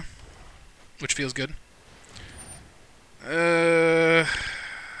Wrath mana, which feels good.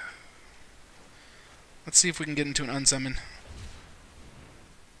 Let's see if we can get into an unsummon.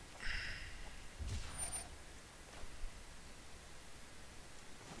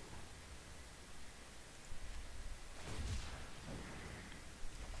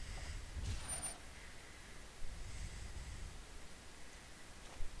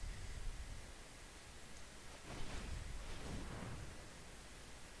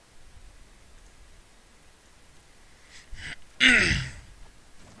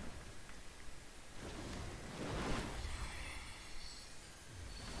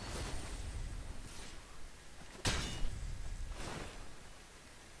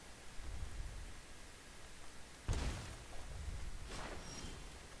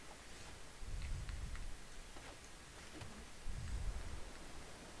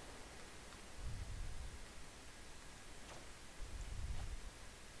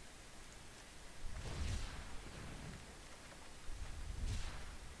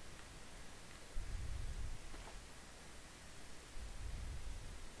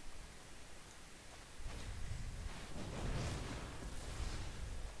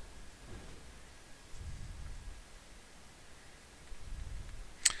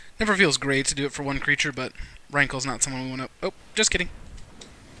 Never feels great to do it for one creature, but Rankle's not someone we want to... Oh, just kidding.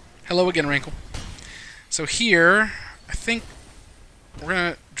 Hello again, Rankle. So here, I think we're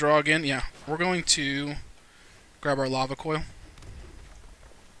going to draw again. Yeah, we're going to grab our Lava Coil.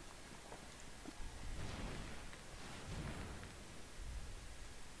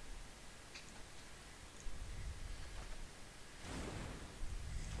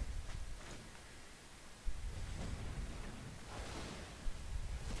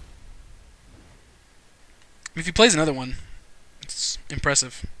 If he plays another one, it's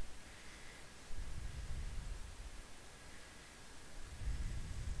impressive.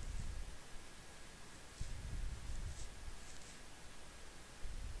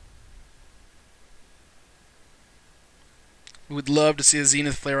 We would love to see a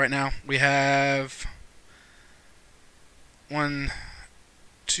Zenith Flair right now. We have 1,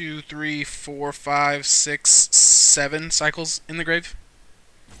 2, 3, 4, 5, 6, 7 cycles in the grave.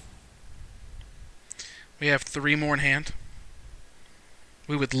 We have 3 more in hand.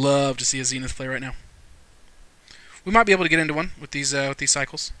 We would love to see a Zenith Flair right now. We might be able to get into one with these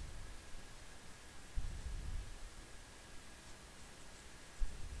cycles.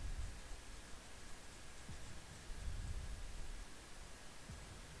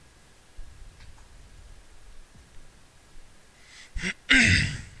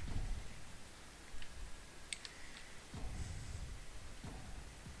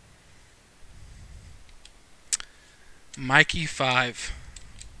 Mikey 5.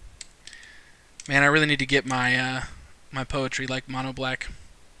 Man, I really need to get my my poetry like Mono Black.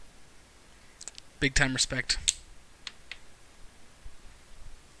 Big time respect.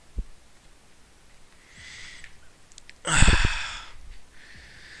 We'll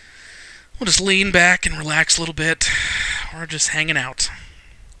just lean back and relax a little bit. We're just hanging out.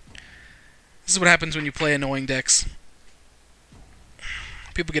 This is what happens when you play annoying decks.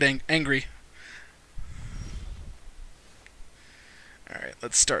 People get angry. Alright,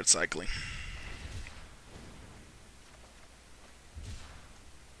 let's start cycling.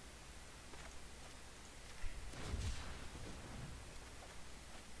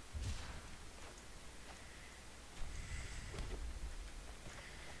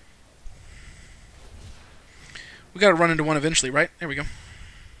 We gotta run into one eventually, right? There we go.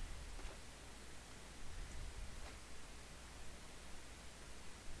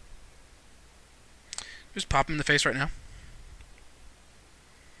 Just pop him in the face right now.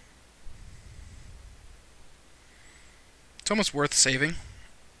 It's almost worth saving.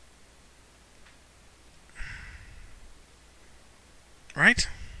 Right?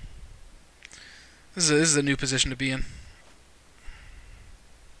 This is a new position to be in.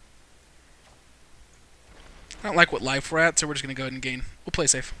 I don't like what life we're at, so we're just going to go ahead and gain. We'll play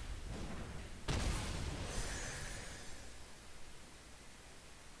safe.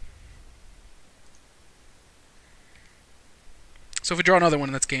 So if we draw another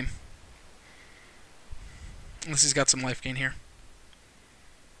one, that's game. Unless he's got some life gain here.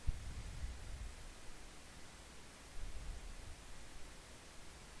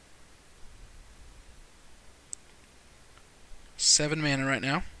 Seven mana right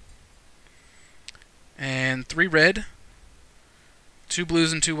now. And 3 red, 2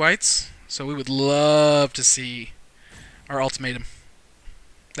 blues and 2 whites. So we would love to see our ultimatum.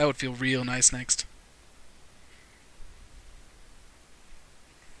 That would feel real nice next.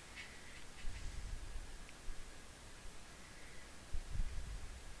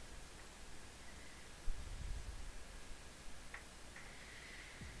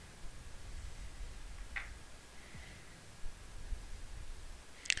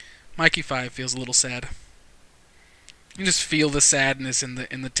 Mikey 5 feels a little sad. You can just feel the sadness in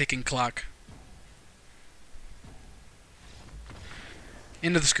the ticking clock.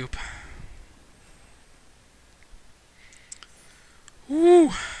 Into the scoop.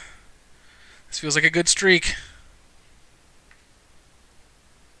 Woo! This feels like a good streak.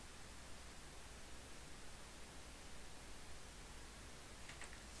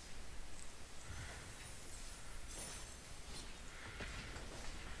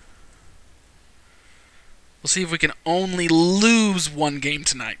 We'll see if we can only lose one game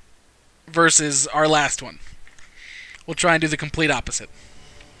tonight versus our last one. We'll try and do the complete opposite.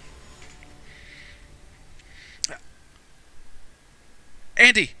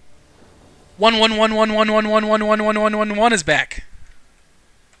 Andy! 1-1-1-1-1-1-1-1-1-1-1-1-1 is back.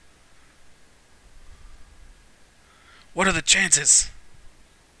 What are the chances?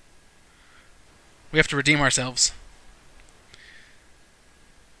 We have to redeem ourselves.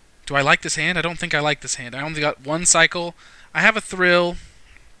 Do I like this hand? I don't think I like this hand. I only got 1 cycle. I have a thrill,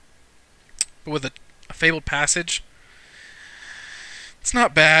 but with a fabled passage. It's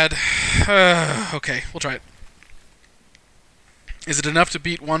not bad. Okay, we'll try it. Is it enough to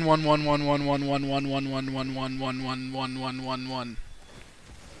beat 1-1-1-1-1-1-1-1-1-1-1-1-1-1-1-1-1-1?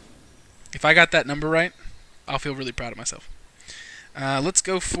 If I got that number right, I'll feel really proud of myself. Let's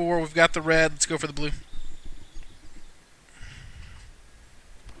go for, we've got the red, let's go for the blue.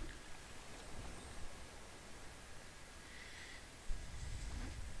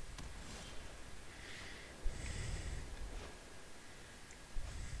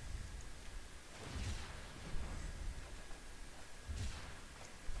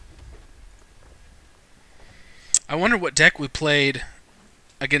 I wonder what deck we played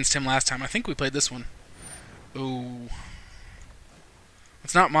against him last time. I think we played this one. Ooh.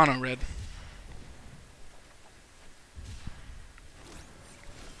 It's not mono red.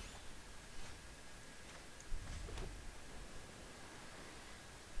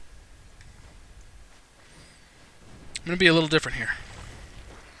 I'm going to be a little different here.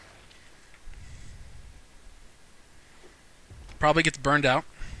 Probably gets burned out.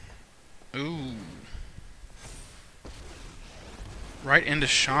 Ooh. Right into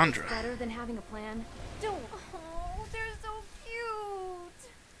Chandra. Better than having a plan. Don't. Oh, they're so cute.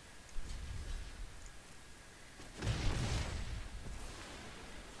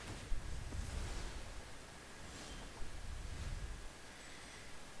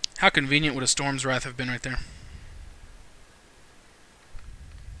 How convenient would a Storm's Wrath have been right there?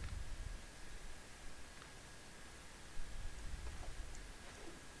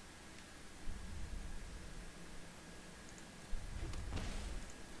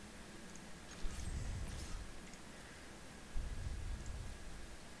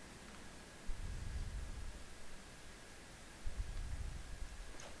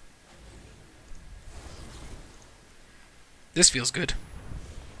 This feels good.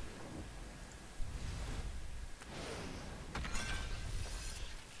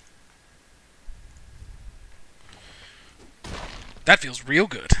 That feels real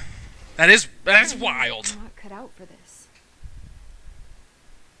good. That is wild. I'm not cut out for this.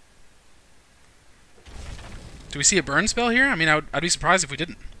 Do we see a burn spell here? I mean, I'd be surprised if we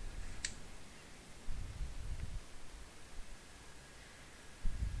didn't.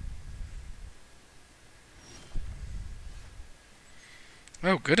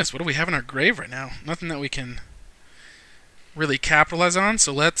 Oh goodness, what do we have in our grave right now? Nothing that we can really capitalize on,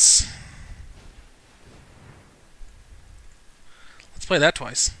 so let's play that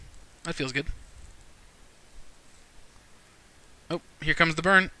twice. That feels good. Oh, here comes the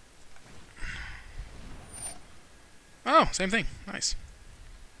burn. Oh, same thing. Nice.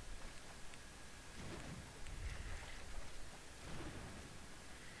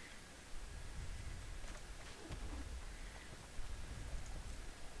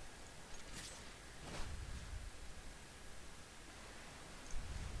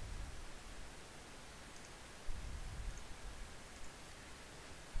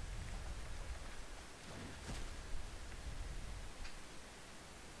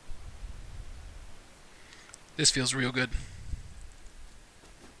 This feels real good.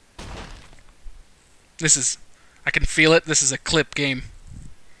 This is... I can feel it. This is a clip game.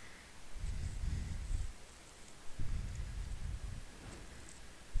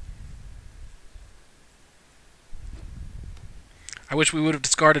 I wish we would have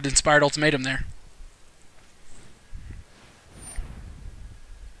discarded Inspired Ultimatum there.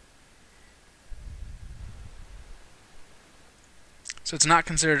 So it's not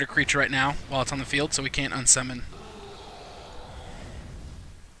considered a creature right now while it's on the field, so we can't unsummon.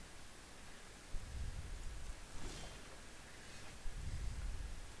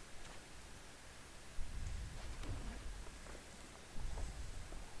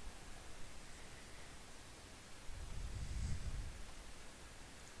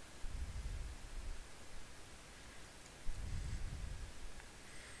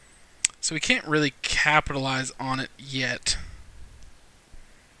 So we can't really capitalize on it yet.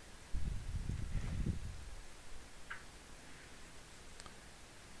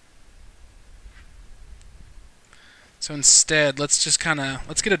 So instead, let's just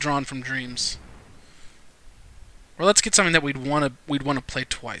let's get a Drawn from Dreams, or let's get something that we'd want to play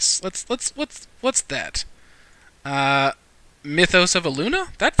twice. What's that? Mythos of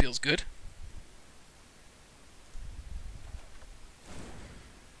Aluna? That feels good.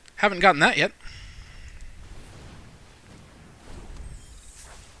 Haven't gotten that yet.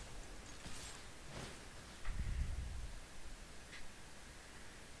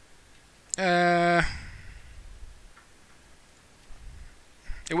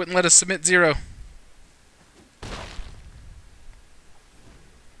 It wouldn't let us submit 0.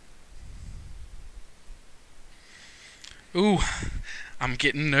 Ooh, I'm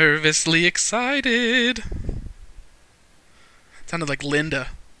getting nervously excited. Sounded like Linda.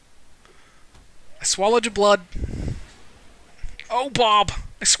 I swallowed your blood. Oh, Bob,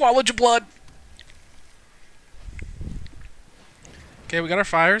 I swallowed your blood. Okay, we got our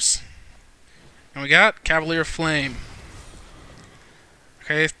fires. And we got Cavalier Flame.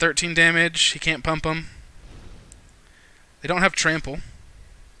 Okay, 13 damage. He can't pump them. They don't have trample.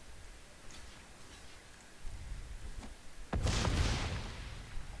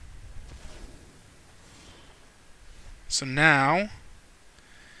 So now,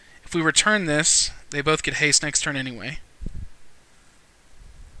 if we return this, they both get haste next turn anyway.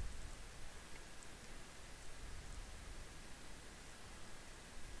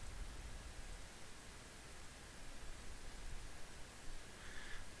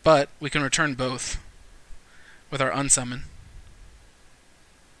 But we can return both with our unsummon.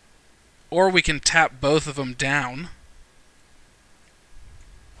 Or we can tap both of them down.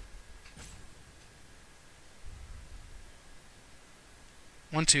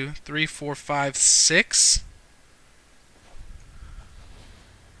 One, two, three, four, five, six.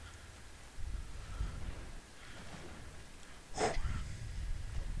 Oh,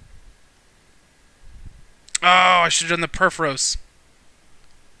 I should have done the Perforos.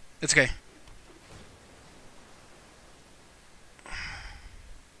 It's okay.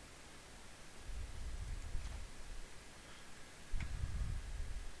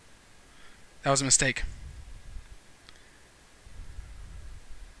 That was a mistake.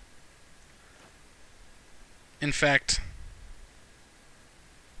 In fact,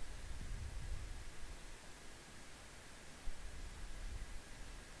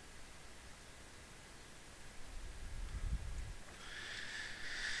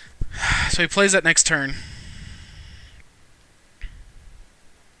 so he plays that next turn.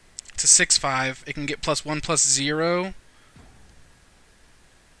 It's a 6/5. It can get +1/+0.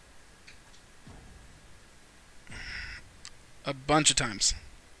 a bunch of times.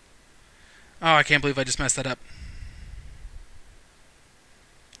 Oh, I can't believe I just messed that up.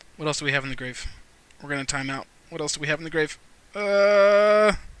 What else do we have in the grave? We're going to time out. What else do we have in the grave?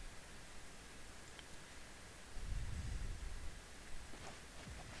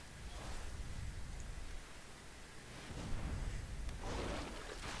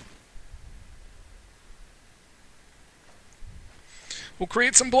 We'll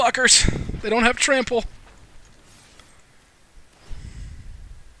create some blockers. They don't have trample.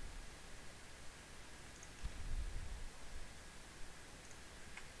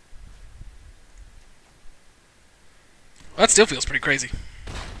 That still feels pretty crazy.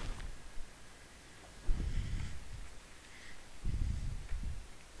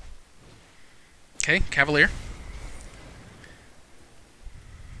 Okay, Cavalier.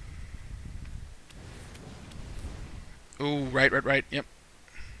 Ooh, right. Yep.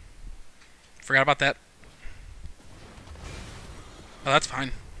 Forgot about that. Oh, that's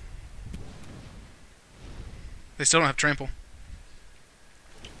fine. They still don't have trample.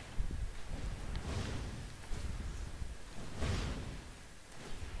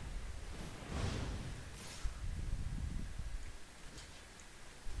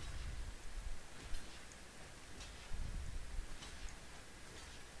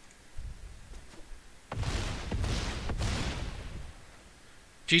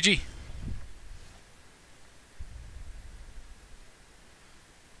 GG.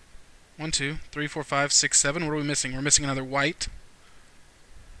 One, two, three, four, five, six, seven. What are we missing? We're missing another white.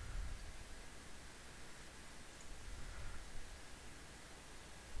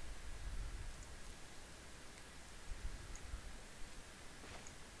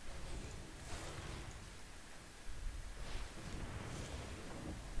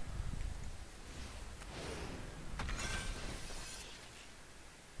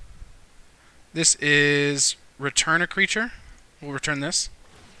 This is return a creature. We'll return this.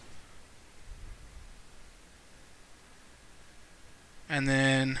 And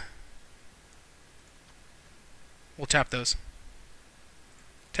then we'll tap those.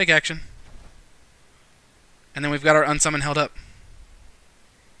 Take action. And then we've got our unsummon held up.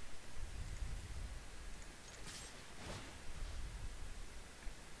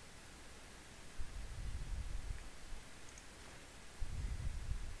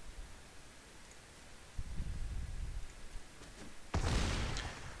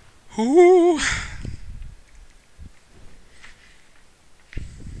 Ooh.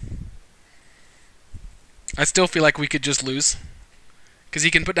 I still feel like we could just lose. Because he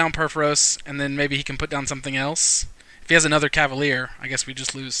can put down Perforos, and then maybe he can put down something else. If he has another Cavalier, I guess we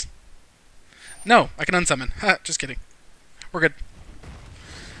just lose. No, I can unsummon. Ha, just kidding. We're good.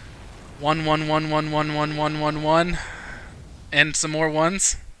 1, 1, 1, 1, 1, 1, 1, 1, 1. And some more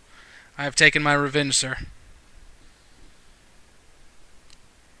ones. I have taken my revenge, sir.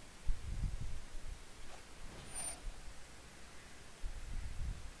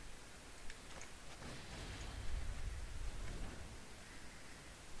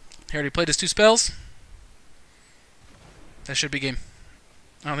 He already played his 2 spells. That should be game.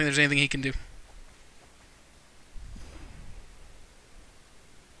 I don't think there's anything he can do.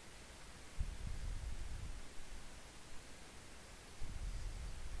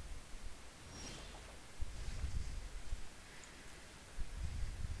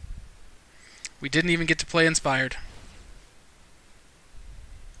 We didn't even get to play Inspired.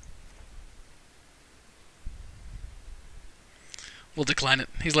 We'll decline it.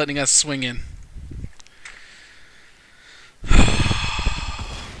 He's letting us swing in.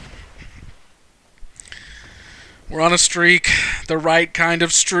 We're on a streak. The right kind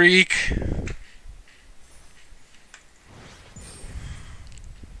of streak.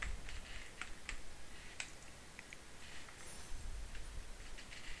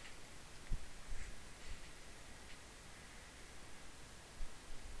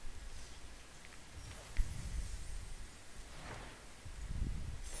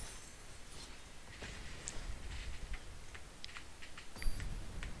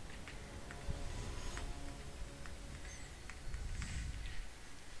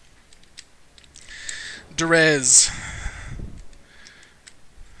 Derez.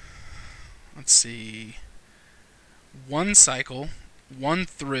 Let's see. 1 cycle, 1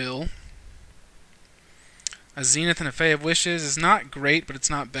 thrill. A Zenith and a Fae of Wishes is not great, but it's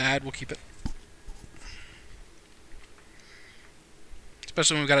not bad. We'll keep it.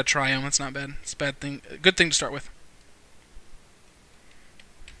 Especially when we've got a Triome. That's not bad. It's a bad thing. A good thing to start with.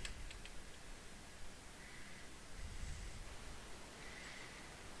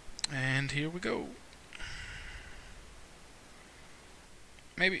 And here we go.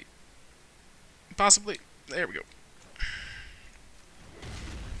 Maybe. Possibly. There we go.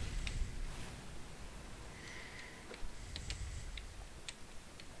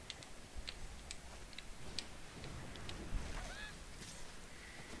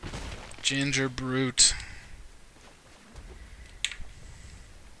 Ginger Brute.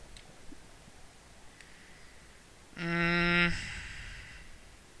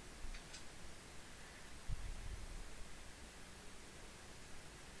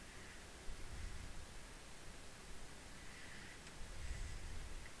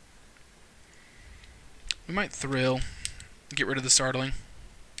 We might Thrill. Get rid of the Startling.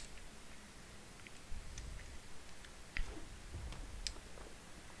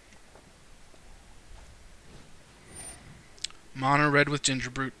 Mono red with Ginger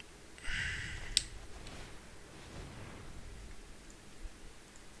Brute.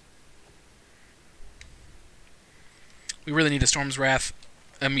 We really need a Storm's Wrath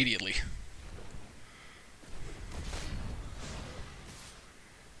immediately.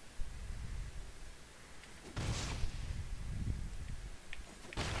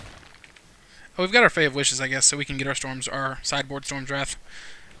 Oh, we've got our Fae of Wishes, I guess, so we can get our sideboard Storm's Wrath.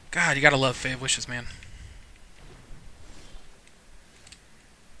 God, you gotta love Fae of Wishes, man.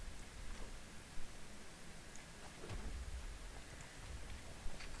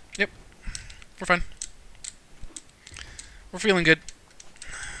 Yep. We're fine. We're feeling good.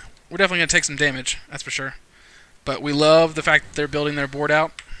 We're definitely going to take some damage, that's for sure. But we love the fact that they're building their board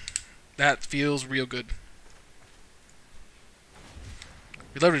out. That feels real good.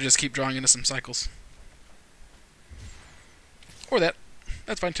 We'd love to just keep drawing into some cycles. Or that.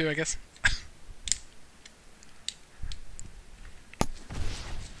 That's fine too, I guess.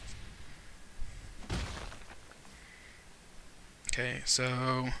 Okay,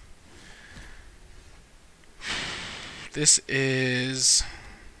 so this is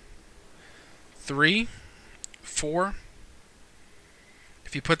 3, 4.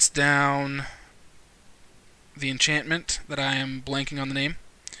 If he puts down the enchantment that I am blanking on the name,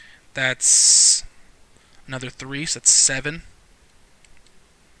 that's another 3, so that's 7.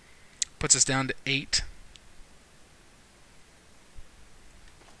 Puts us down to 8.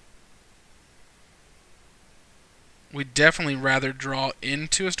 We'd definitely rather draw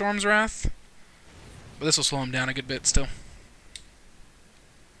into a Storm's Wrath, but this will slow him down a good bit still.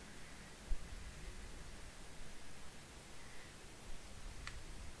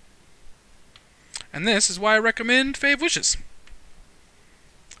 And this is why I recommend Fae of Wishes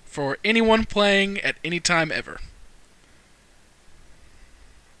for anyone playing at any time ever.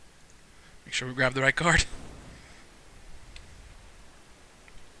 Make sure we grab the right card.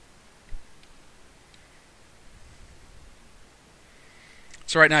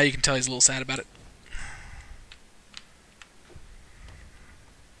 So right now you can tell he's a little sad about it.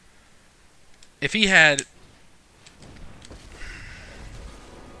 If he had...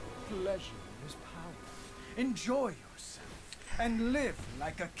 Pleasure is power. Enjoy yourself and live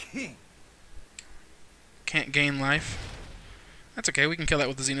like a king. Can't gain life. That's okay, we can kill that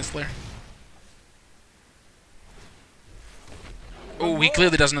with the Zenith Flair. Oh, he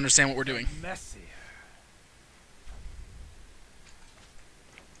clearly doesn't understand what we're doing. Messier.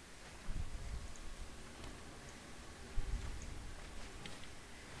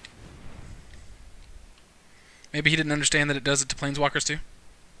 Maybe he didn't understand that it does it to Planeswalkers too.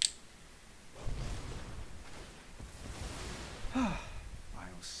 I'll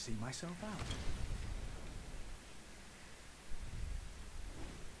see myself out.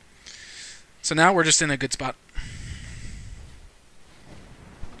 So now we're just in a good spot.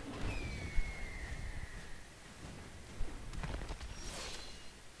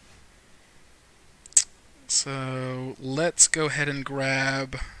 So let's go ahead and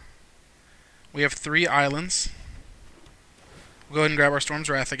grab... We have 3 islands. We'll go ahead and grab our Storm's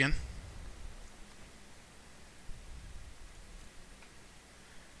Wrath again.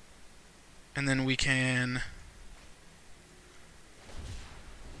 And then we can...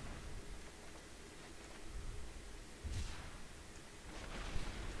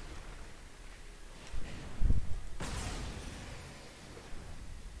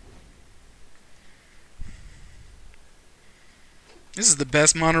 This is the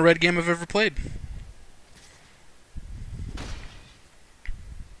best mono red game I've ever played.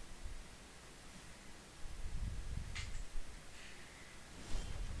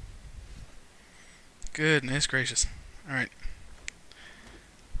 Goodness gracious. Alright.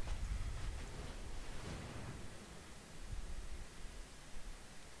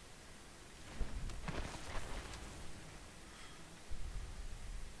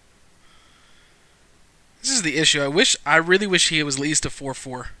 This is the issue. I really wish he was at least a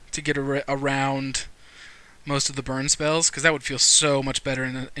 4/4 to get around most of the burn spells, because that would feel so much better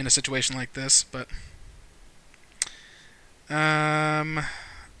in a situation like this. But yeah,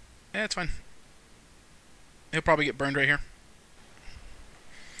 it's fine. He'll probably get burned right here.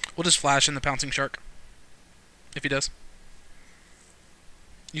 We'll just flash in the Pouncing Shark. If he does.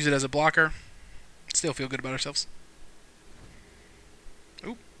 Use it as a blocker. Still feel good about ourselves.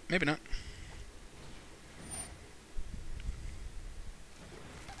 Oop, maybe not.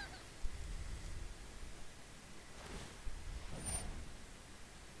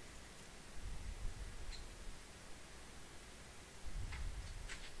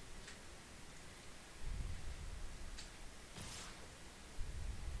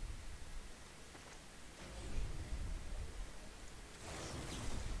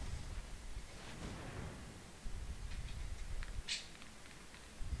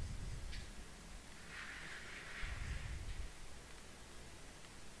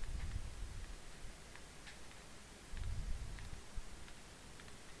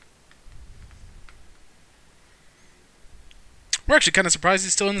 We're actually kind of surprised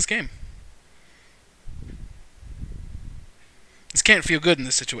he's still in this game. This can't feel good in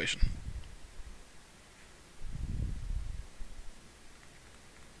this situation.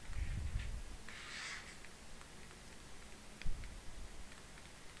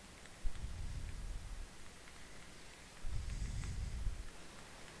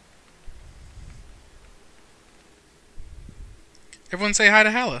 Everyone say hi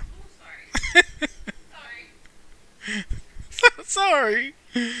to Hala. Oh, sorry. Sorry.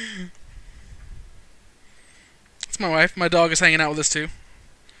 It's my wife. My dog is hanging out with us too.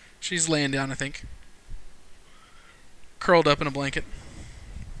 She's laying down, I think. Curled up in a blanket.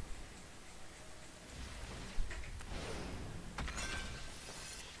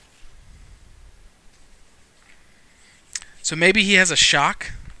 So maybe he has a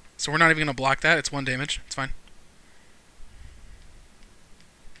shock. So we're not even going to block that. It's 1 damage. It's fine.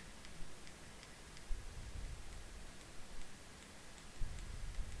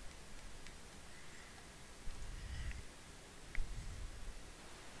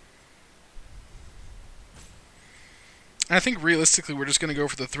 I think realistically we're just going to go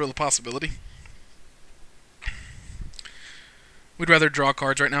for the thrill of possibility. We'd rather draw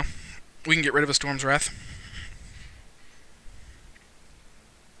cards right now. We can get rid of a Storm's Wrath.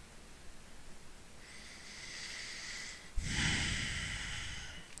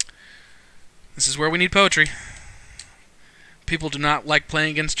 This is where we need poetry. People do not like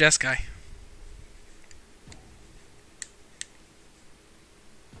playing against Jeskai.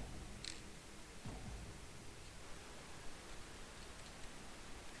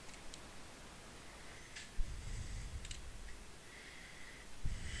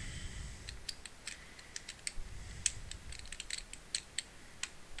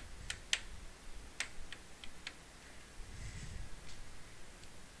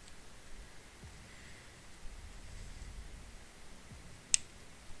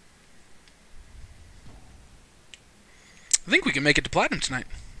 I think we can make it to Platinum tonight.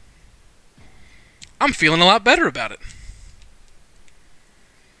 I'm feeling a lot better about it.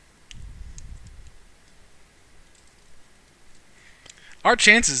 Our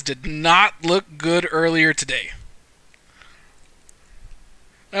chances did not look good earlier today.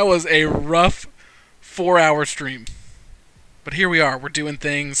 That was a rough 4-hour stream. But here we are. We're doing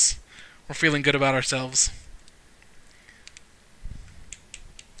things. We're feeling good about ourselves.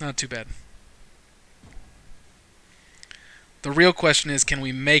 Not too bad. The real question is, can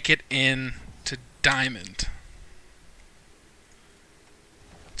we make it in to Diamond?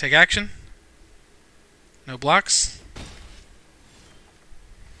 Take action. No blocks.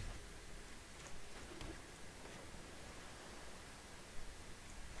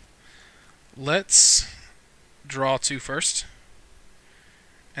 Let's draw 2 first.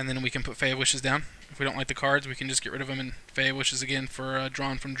 And then we can put Fae Wishes down. If we don't like the cards, we can just get rid of them and Fae Wishes again for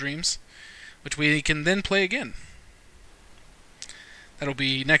Drawn from Dreams, which we can then play again. That'll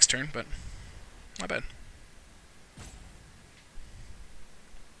be next turn, but not bad.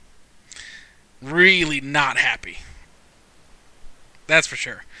 Really not happy. That's for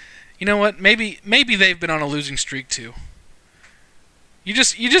sure. You know what? Maybe they've been on a losing streak too. You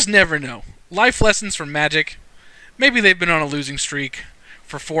just never know. Life lessons from Magic. Maybe they've been on a losing streak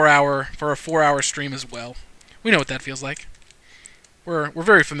for a 4-hour stream as well. We know what that feels like. We're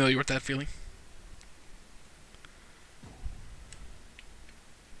very familiar with that feeling.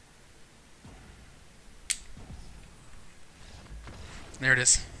 There it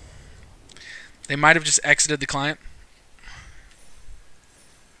is. They might have just exited the client.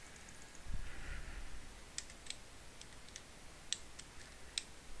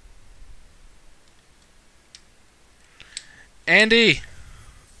 Andy!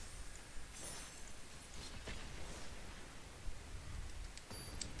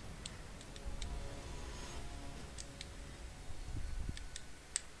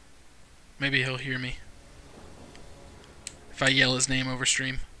 Maybe he'll hear me if I yell his name over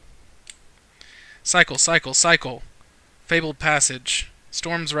stream. Cycle, cycle, cycle. Fabled Passage.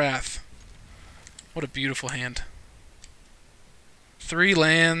 Storm's Wrath. What a beautiful hand. 3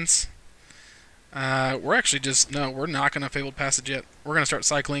 lands. We're actually just... No, we're not going to Fabled Passage yet. We're going to start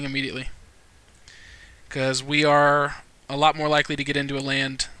cycling immediately. Because we are a lot more likely to get into a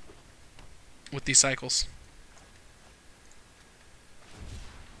land with these cycles.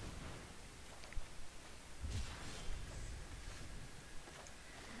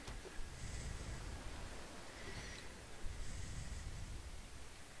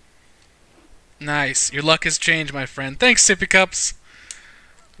 Nice. Your luck has changed, my friend. Thanks, Sippy Cups.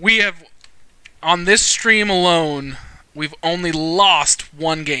 We have, on this stream alone, we've only lost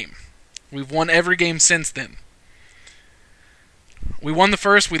 1 game. We've won every game since then. We won the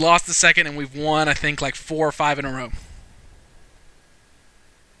first, we lost the second, and we've won, I think, like 4 or 5 in a row.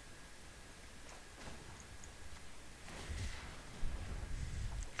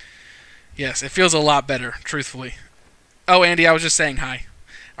 Yes, it feels a lot better, truthfully. Oh, Andy, I was just saying hi.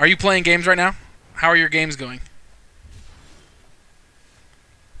 Are you playing games right now? How are your games going?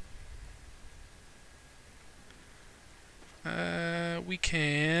 We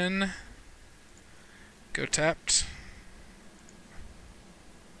can go tapped.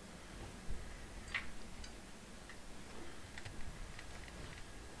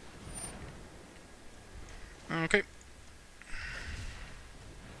 Okay.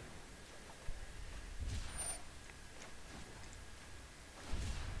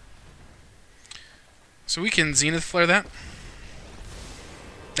 So we can Zenith Flair that.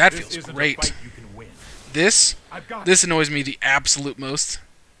 That feels great. This annoys me the absolute most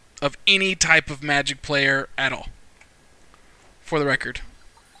of any type of Magic player at all. For the record.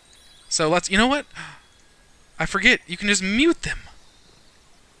 So let's, you know what? I forget, you can just mute them.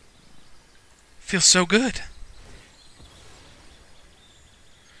 Feels so good.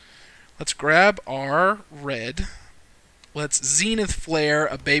 Let's grab our red. Let's Zenith Flair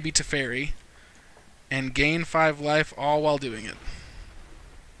a baby Teferi. And gain 5 life all while doing it.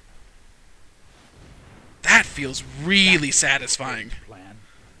 That feels really satisfying.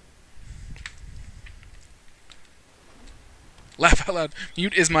 Laugh out loud.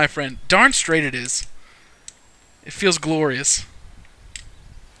 Mute is my friend. Darn straight it is. It feels glorious.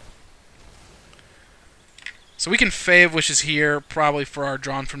 So we can Fae of Wishes here, probably for our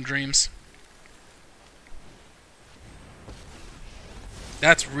Drawn from Dreams.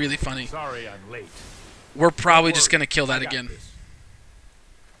 That's really funny. Sorry I'm late. We're probably just going to kill that again.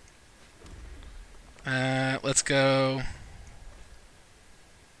 Let's go...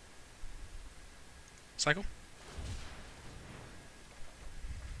 Cycle?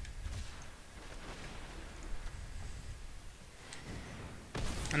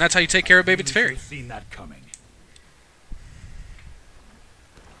 And that's how you take care of Baby Teferi. Seen that coming.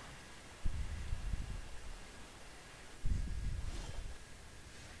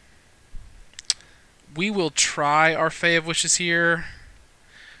 We will try our Fae of Wishes here.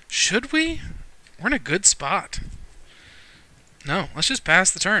 Should we? We're in a good spot. No, let's just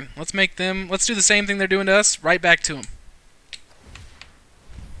pass the turn. Let's make them... Let's do the same thing they're doing to us, right back to them.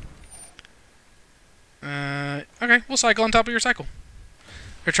 Okay, we'll cycle on top of your cycle.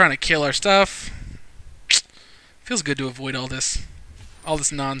 They're trying to kill our stuff. Feels good to avoid all this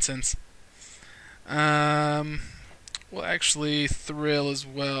nonsense. We'll actually thrill as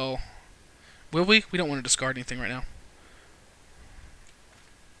well. Will we? We don't want to discard anything right now.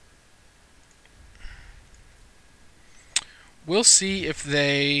 We'll see if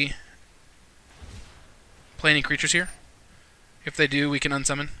they play any creatures here. If they do, we can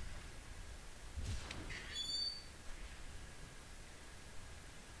unsummon.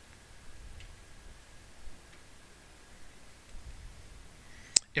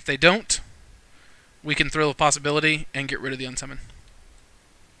 If they don't, we can thrill a possibility and get rid of the unsummon.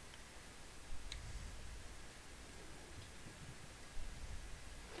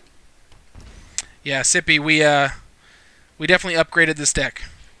 Yeah, Sippy, we definitely upgraded this deck,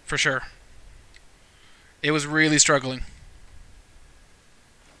 for sure. It was really struggling.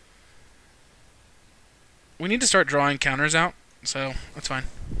 We need to start drawing counters out, so that's fine.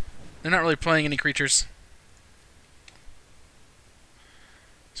 They're not really playing any creatures.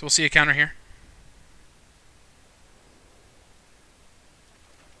 So we'll see a counter here.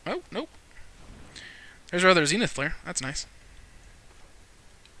 Oh, nope. There's our other Zenith Flair. That's nice.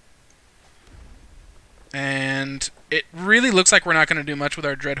 And it really looks like we're not going to do much with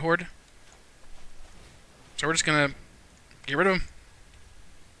our Dreadhorde. So we're just going to get rid of him.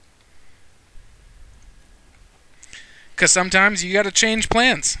 Because sometimes you got to change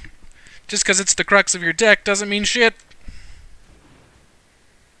plans Just because it's the crux of your deck doesn't mean shit.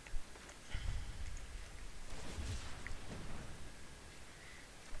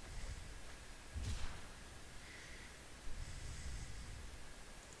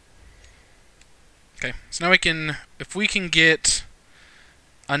 Okay, so now we can, if we can get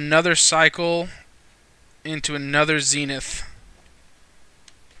another cycle into another Zenith,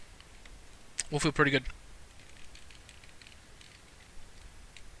 we'll feel pretty good.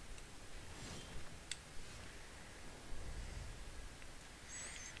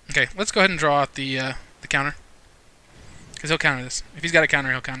 Okay, let's go ahead and draw out the counter, because he'll counter this. If he's got a counter,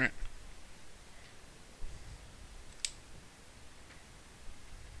 he'll counter it.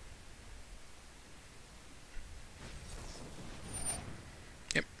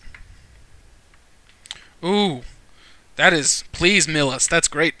 Ooh, that is, please mill us. That's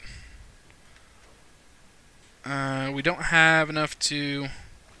great. We don't have enough to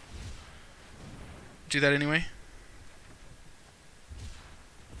do that anyway.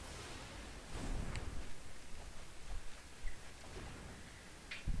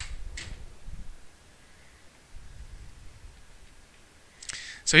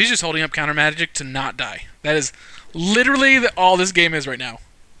 So he's just holding up counter magic to not die. That is literally all this game is right now.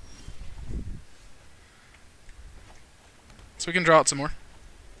 So we can draw out some more.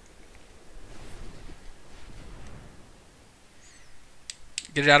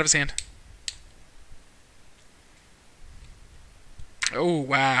 Get it out of his hand. Oh,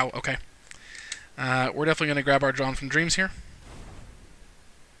 wow. Okay. We're definitely going to grab our Drawn from Dreams here.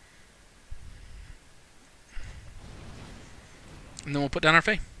 And then we'll put down our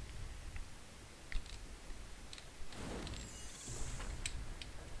Fae.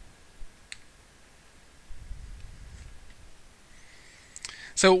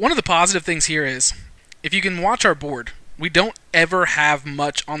 So one of the positive things here is, if you can watch our board, we don't ever have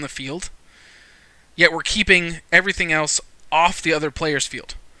much on the field, yet we're keeping everything else off the other player's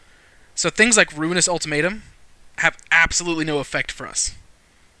field. So things like Ruinous Ultimatum have absolutely no effect for us.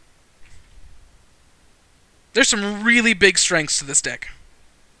 There's some really big strengths to this deck.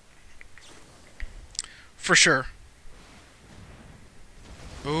 For sure.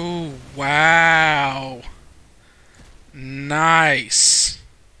 Oh, wow. Nice.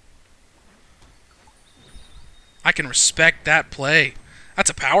 I can respect that play. That's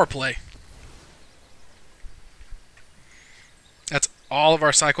a power play. That's all of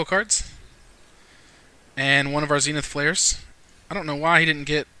our cycle cards. And one of our Zenith Flairs. I don't know why he didn't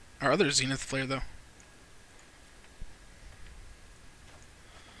get our other Zenith Flair, though.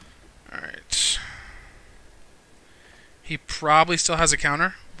 Alright. He probably still has a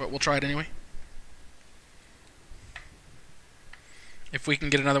counter, but we'll try it anyway. If we can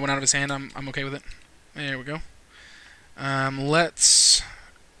get another one out of his hand, I'm okay with it. There we go. Let's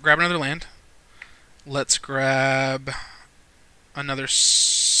grab another land. Let's grab another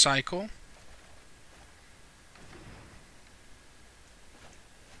cycle.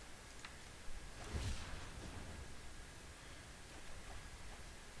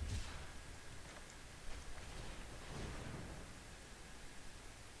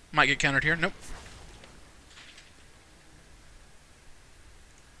 Might get countered here. Nope.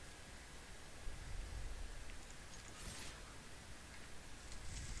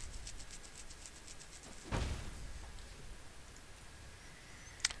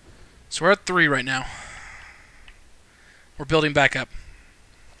 So we're at 3 right now. We're building back up.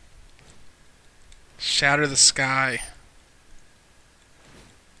 Shatter the Sky.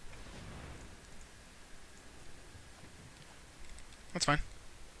 That's fine.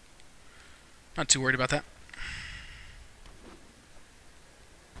 Not too worried about that.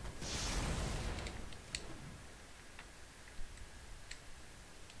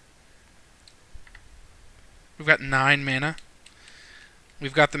 We've got 9 mana.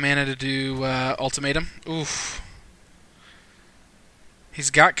 We've got the mana to do Ultimatum. Oof. He's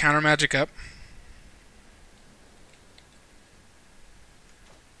got counter magic up.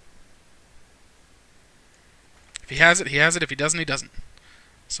 If he has it, he has it. If he doesn't, he doesn't.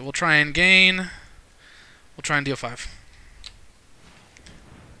 So we'll try and gain. We'll try and deal 5.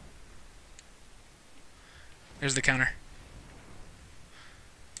 There's the counter.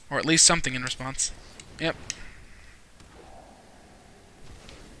 Or at least something in response. Yep.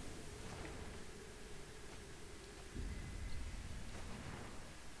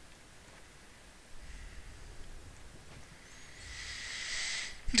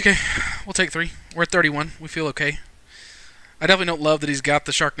 Okay, we'll take 3. We're at 31. We feel okay. I definitely don't love that he's got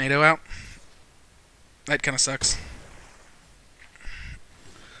the Sharknado out. That kind of sucks.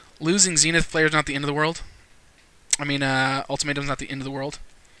 Losing Zenith Flair is not the end of the world. I mean, Ultimatum's not the end of the world.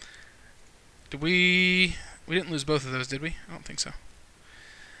 Did we... We didn't lose both of those, did we? I don't think so.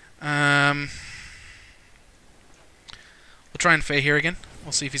 We'll try and Fae here again.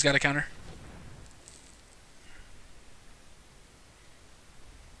 We'll see if he's got a counter.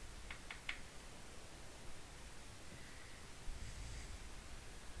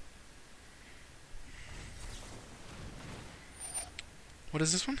 What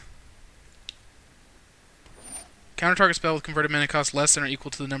is this one? Counter target spell with converted mana cost less than or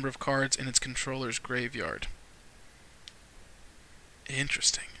equal to the number of cards in its controller's graveyard.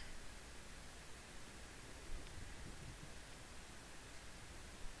 Interesting.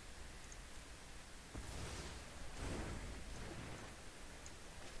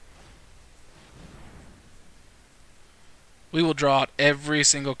 We will draw out every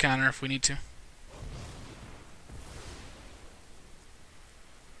single counter if we need to.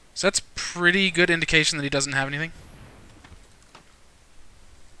 So that's pretty good indication that he doesn't have anything.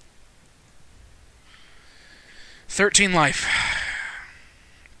 $13 life.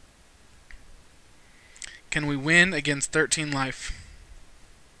 Can we win against 13 life?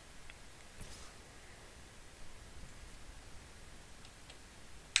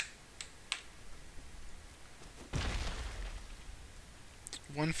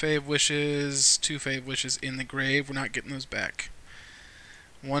 One Fae of Wishes, two Fae of Wishes in the grave. We're not getting those back.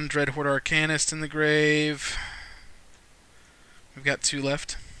 One Dreadhorde Arcanist in the grave. We've got two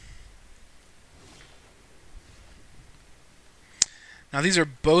left. Now these are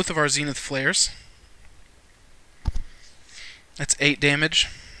both of our Zenith Flairs. That's 8 damage.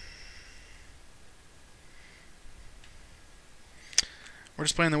 We're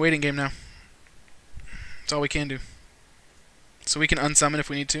just playing the waiting game now. That's all we can do. So we can unsummon if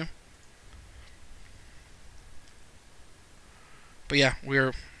we need to. But yeah,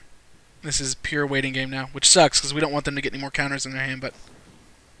 this is pure waiting game now, which sucks because we don't want them to get any more counters in their hand, but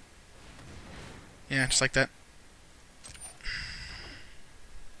yeah, just like that.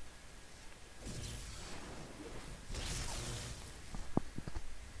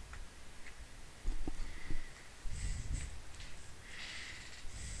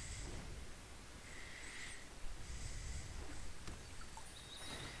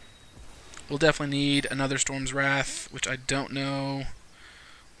 We'll definitely need another Storm's Wrath, which I don't know.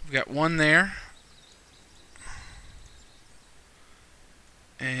 We've got one there.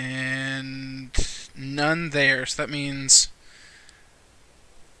 And none there. So that means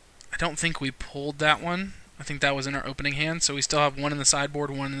I don't think we pulled that one. I think that was in our opening hand. So we still have one in the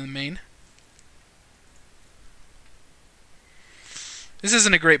sideboard, one in the main. This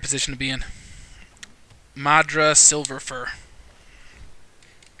isn't a great position to be in. Madra Silverfur.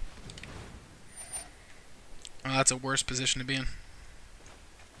 Oh, that's a worse position to be in.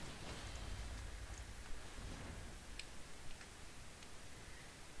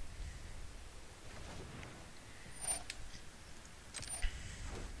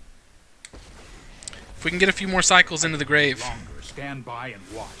 If we can get a few more cycles into the grave. Stand by and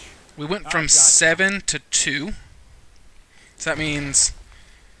watch. We went from 7 to 2. So that means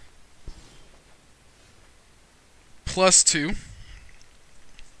 +2.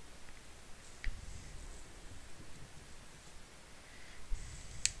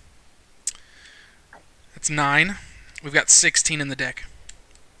 That's 9. We've got 16 in the deck.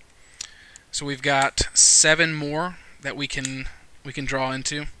 So we've got 7 more that we can draw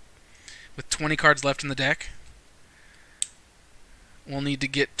into. With 20 cards left in the deck, we'll need to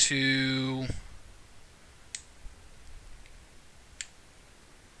get to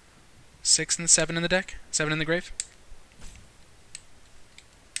 6 and 7 in the deck. 7 in the grave.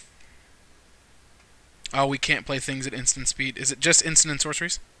 Oh, we can't play things at instant speed. Is it just instant and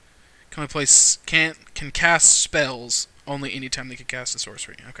sorceries? Can we play can cast spells only anytime they can cast a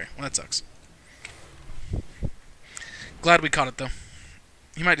sorcery? Okay, well that sucks. Glad we caught it though.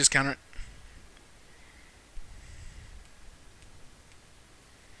 He might just counter it.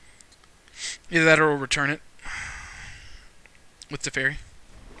 Either that or we'll return it with the fairy.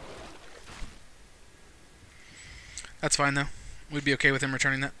 That's fine though. We'd be okay with him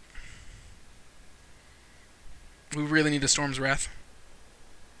returning that. We really need a Storm's Wrath.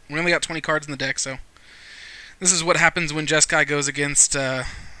 We only got 20 cards in the deck, so this is what happens when Jeskai goes against not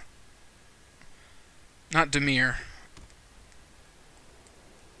Dimir.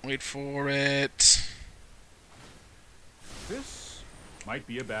 Wait for it. This might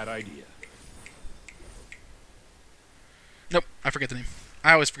be a bad idea. Nope, I forget the name.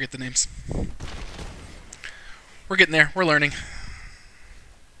 I always forget the names. We're getting there. We're learning.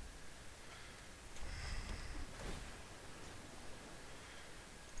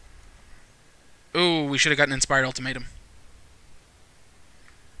 Ooh, we should have gotten Inspired Ultimatum.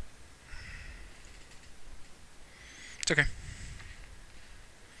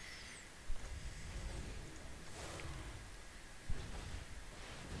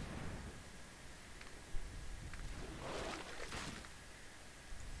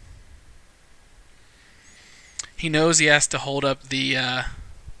 He knows he has to hold up the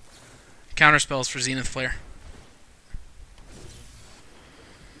counter spells for Zenith Flair.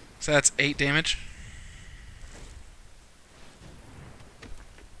 So that's 8 damage.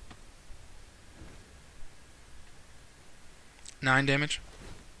 Nine damage.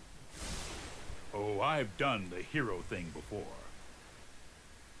 Oh, I've done the hero thing before.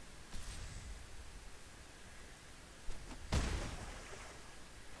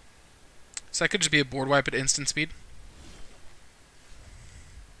 So that could just be a board wipe at instant speed.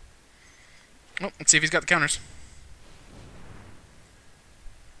 Oh, let's see if he's got the counters.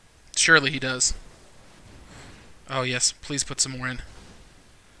 Surely he does. Oh yes, please put some more in.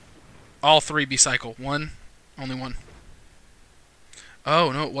 All 3 be cycle. 1, only 1.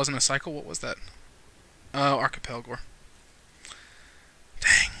 Oh no, it wasn't a cycle. What was that? Oh, Archipelago.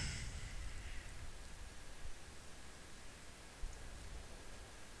 Dang.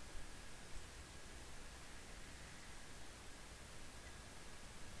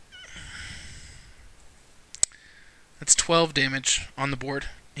 That's 12 damage on the board.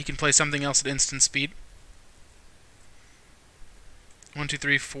 He can play something else at instant speed. 1, 2,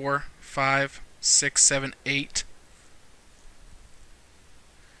 3, 4, 5, 6, 7, 8.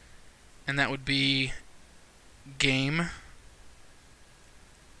 And that would be game.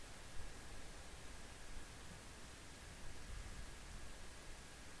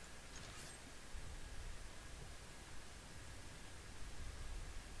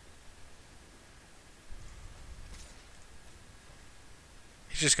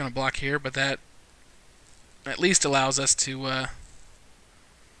 He's just going to block here, but that at least allows us to...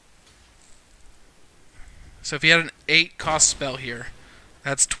 So if he had an 8 cost spell here,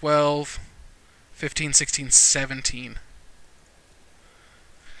 that's 12, 15, 16, 17.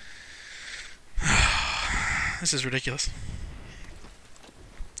 This is ridiculous.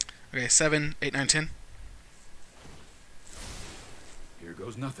 Okay, 7, 8, 9, 10. Here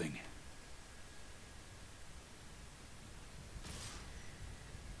goes nothing.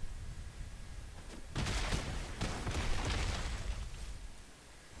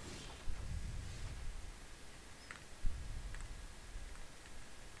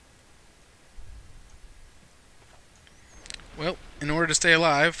 Well, in order to stay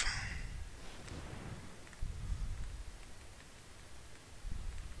alive...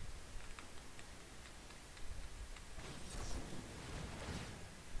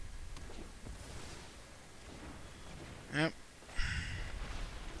 Yep.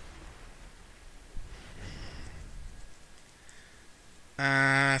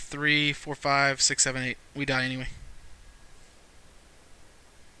 Three, 4, 5, 6, 7, 8. We die anyway.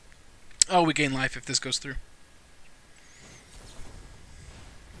 Oh, we gain life if this goes through.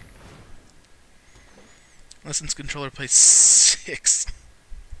 Lessons controller plays 6.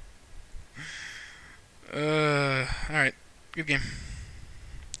 Alright. Good game.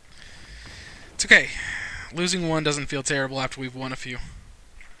 It's okay. Losing 1 doesn't feel terrible after we've won a few.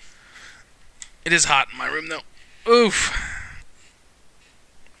 It is hot in my room, though. Oof.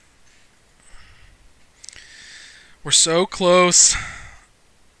 We're so close.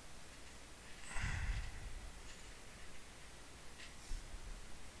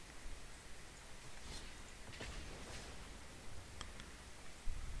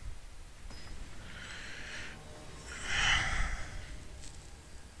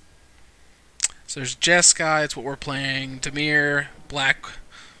 So there's Jeskai, it's what we're playing. Dimir, black,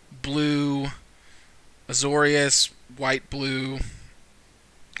 blue, Azorius, white, blue.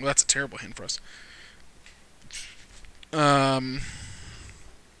 Well, that's a terrible hand for us.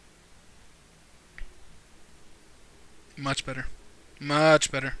 Much better.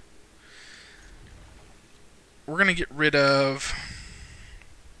 Much better. We're going to get rid of...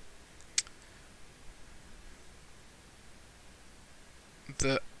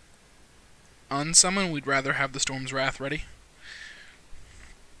 the unsummon. We'd rather have the Storm's Wrath ready.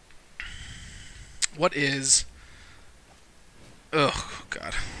 What is... Oh,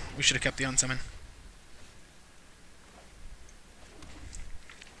 God. We should have kept the unsummon.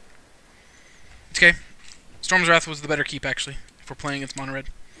 It's okay. Storm's Wrath was the better keep, actually, if we're playing against mono red.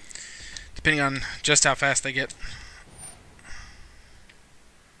 Depending on just how fast they get.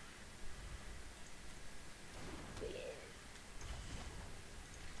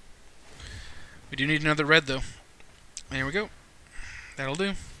 We do need another red, though. There we go. That'll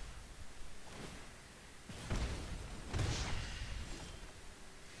do.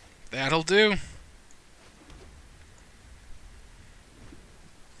 That'll do.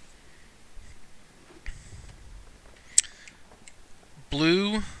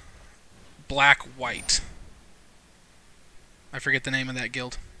 Blue, black, white. I forget the name of that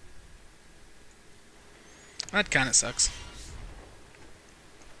guild. That kind of sucks.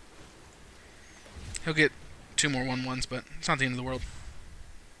 He'll get 2 more 1/1s, but it's not the end of the world.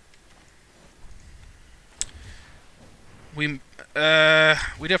 We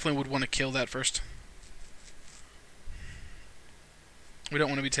definitely would want to kill that first. We don't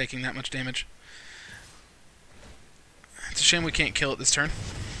want to be taking that much damage. It's a shame we can't kill it this turn.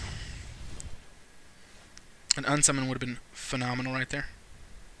 An unsummon would have been phenomenal right there.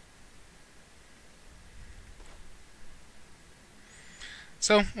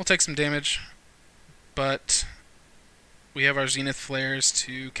 So, we'll take some damage, but we have our Zenith Flares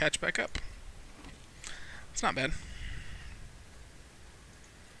to catch back up. It's not bad.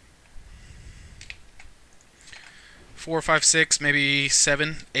 Four, 5, 6, maybe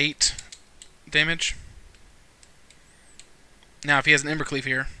 7, 8 damage. Now, if he has an Embercleave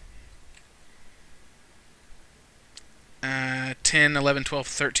here, 10, 11, 12,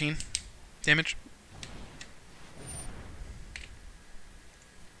 13 damage.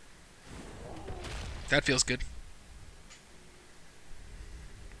 That feels good.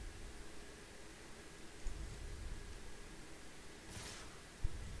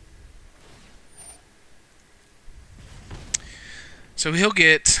 So he'll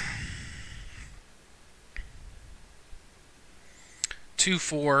get 2,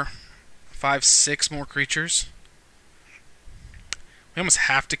 4, 5, 6 more creatures. We almost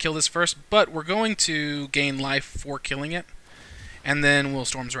have to kill this first, but we're going to gain life for killing it, and then we'll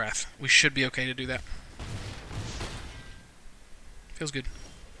Storm's Wrath. We should be okay to do that. Feels good.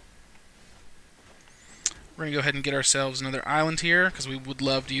 We're going to go ahead and get ourselves another island here, because we would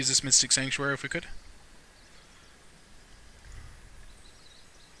love to use this Mystic Sanctuary if we could.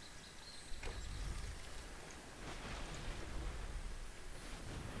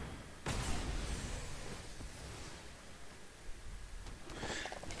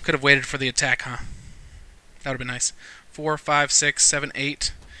 Could have waited for the attack, huh? That would have been nice. 4, 5, 6, 7,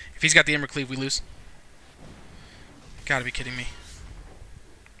 8. If he's got the Embercleave, we lose. Gotta be kidding me.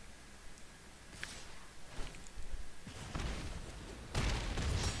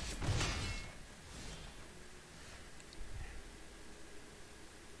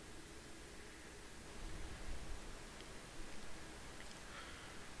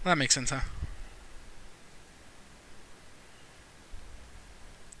 Well, that makes sense, huh?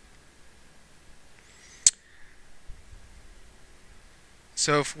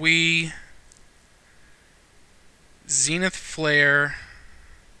 So if we Zenith Flair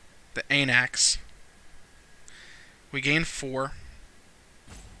the Anax, we gain 4.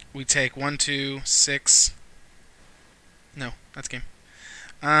 We take 1, 2, 6. No, that's game.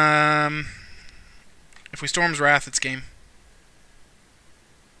 If we Storm's Wrath, it's game.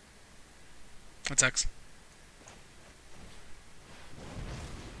 That sucks.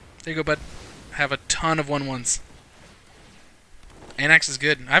 There you go, bud. Have a ton of 1/1s. Anax is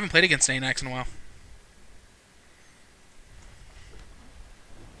good. I haven't played against Anax in a while.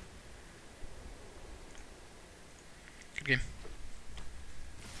 Good game.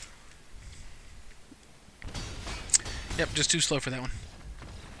 Yep, just too slow for that one.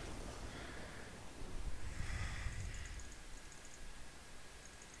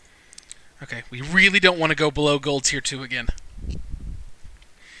 Okay, we really don't want to go below Gold Tier 2 again.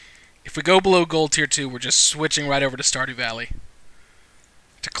 If we go below Gold Tier 2, we're just switching right over to Stardew Valley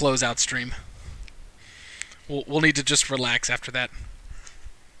to close out stream. We'll need to just relax after that.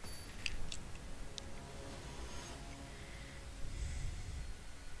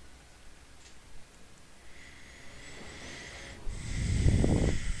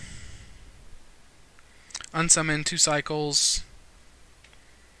 Unsummon, 2 cycles,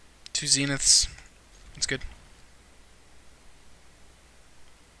 2 zeniths. That's good.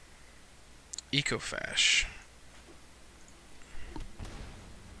 Ecofash.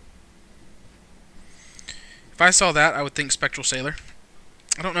 If I saw that, I would think Spectral Sailor.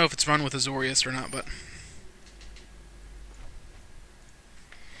 I don't know if it's run with Azorius or not, but...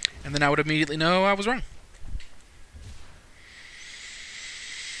 And then I would immediately know I was wrong.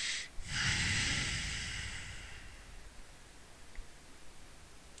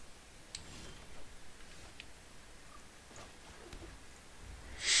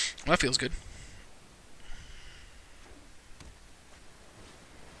 Well, that feels good.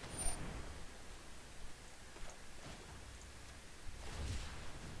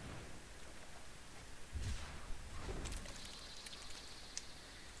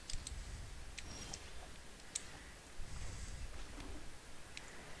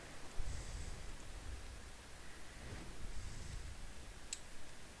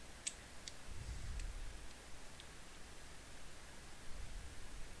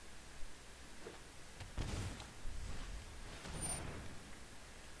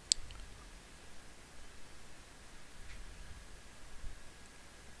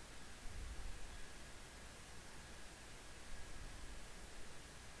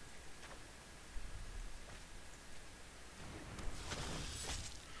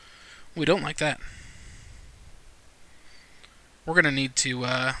 We don't like that. We're going to need to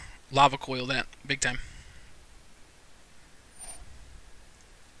lava coil that big time.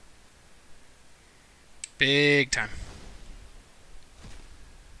 Big time.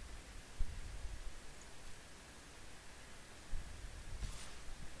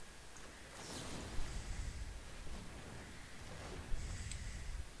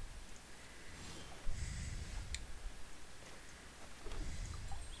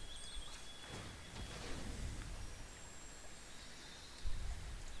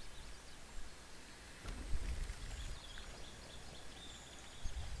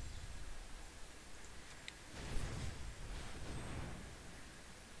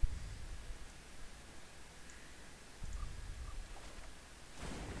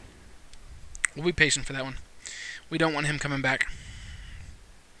 We'll be patient for that one. We don't want him coming back.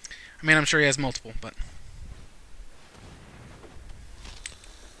 I mean, I'm sure he has multiple, but...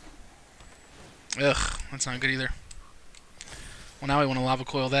 Ugh, that's not good either. Well, now we want to lava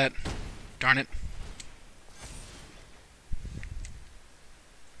coil that. Darn it.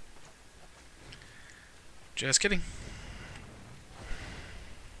 Just kidding.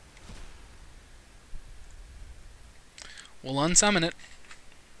 We'll unsummon it.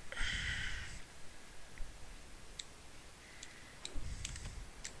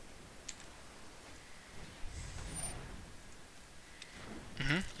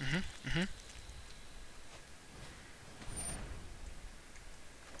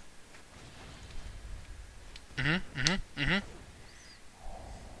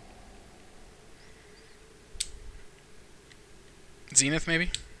 Zenith, maybe?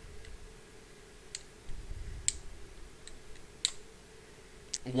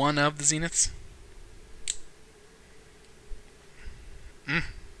 One of the Zeniths?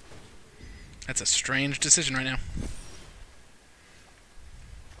 That's a strange decision right now.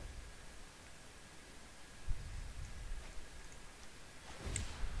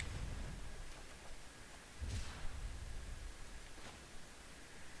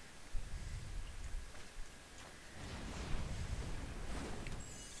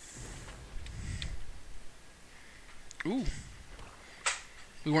 Ooh.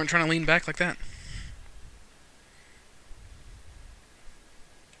 We weren't trying to lean back like that.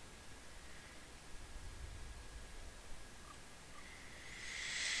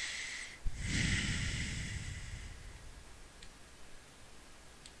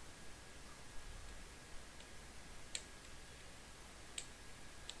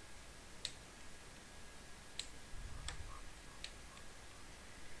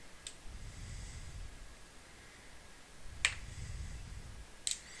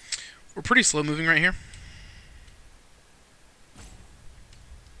 We're pretty slow moving right here.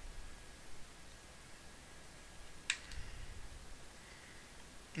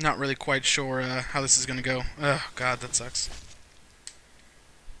 Not really quite sure how this is going to go. Oh, God, that sucks.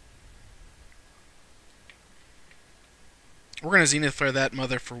 We're going to Zenith Flare that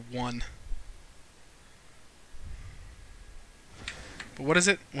mother for 1. But what is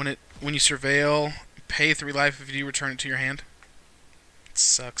it? When you surveil, pay 3 life if you return it to your hand? It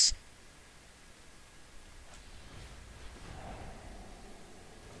sucks.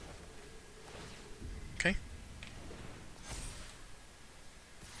 Okay.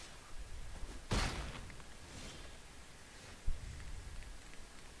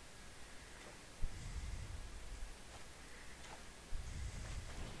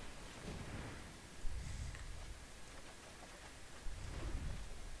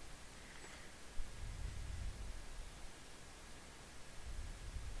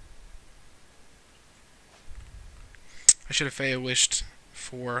 I should have Faya wished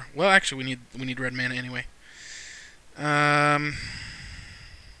for... Well, actually, we need red mana anyway. That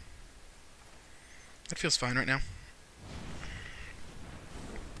feels fine right now.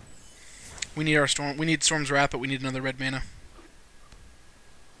 We need our storm. We need Storm's Wrath, but we need another red mana.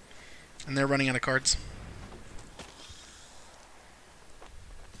 And they're running out of cards.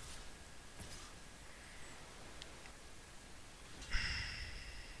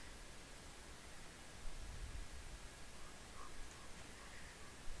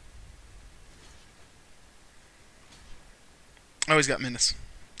 Oh, he's got Menace.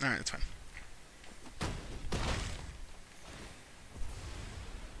 Alright, that's fine.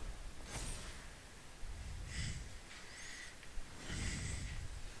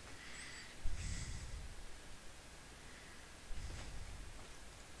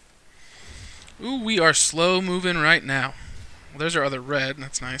 Ooh, we are slow moving right now. Well, there's our other red.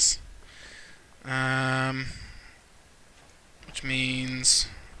 That's nice. Which means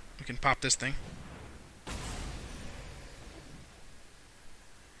we can pop this thing.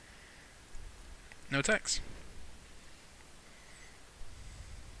 no text.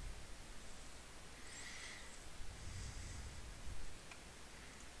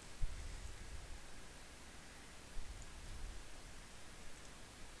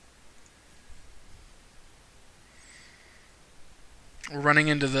 We're running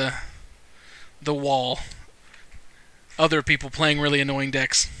into the wall. Other people playing really annoying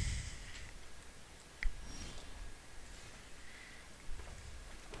decks.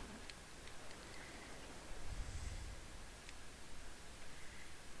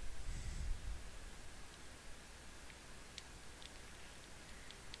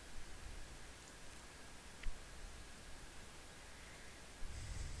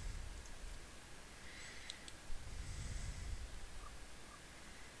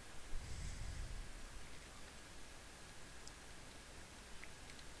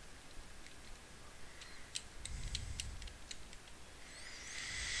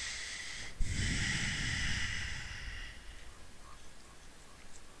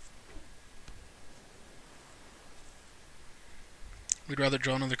 We'd rather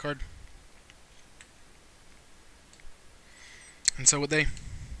draw another card. And so would they.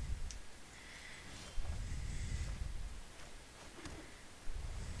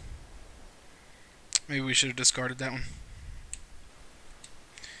 Maybe we should have discarded that one.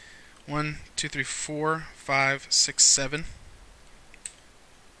 1, 2, 3, 4, 5, 6, 7.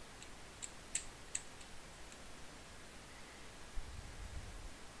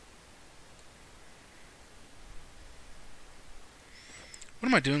 What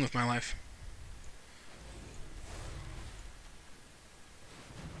am I doing with my life?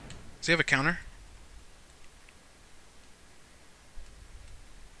 Does he have a counter?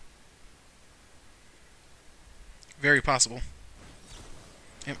 Very possible.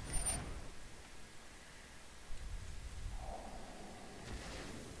 Yep.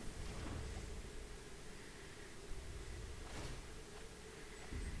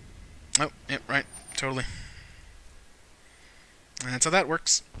 Oh, yep, right. Totally. And that's how that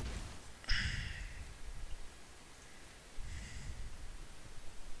works.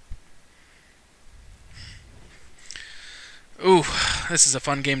 Ooh, this is a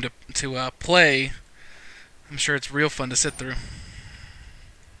fun game to play. I'm sure it's real fun to sit through.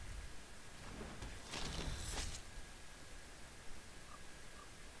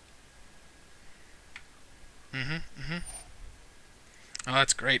 Oh,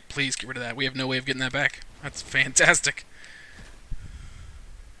 that's great. Please get rid of that. We have no way of getting that back. That's fantastic.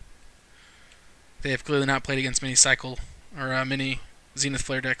 They have clearly not played against many Cycle or many Zenith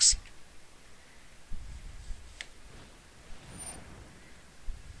Flair decks.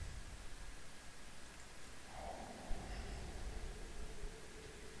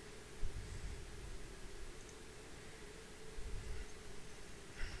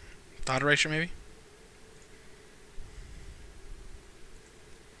 Thought Erasure, maybe?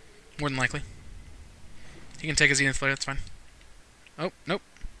 More than likely. He can take a Zenith Flair, that's fine. Oh, nope.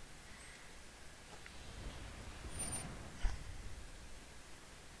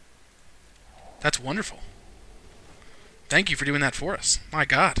 That's wonderful. Thank you for doing that for us. My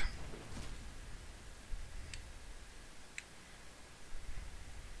God.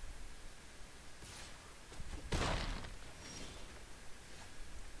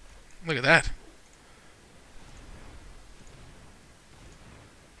 Look at that.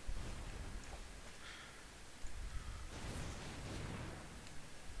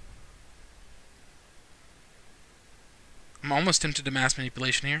 I'm almost tempted to mass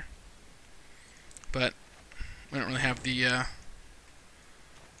manipulation here, but we don't really have the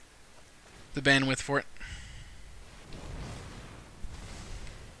bandwidth for it.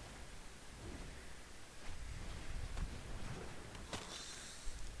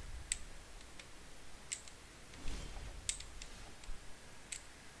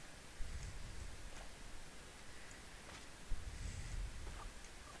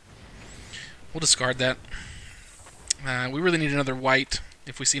 We'll discard that. We really need another white.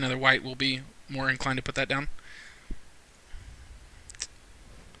 If we see another white, we'll be more inclined to put that down.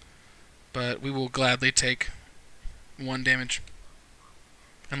 But we will gladly take 1 damage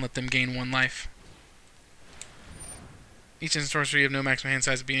and let them gain 1 life. Each instant sorcery, you have no maximum hand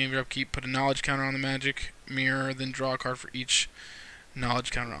size at the beginning of your upkeep. Put a knowledge counter on the magic mirror, then draw a card for each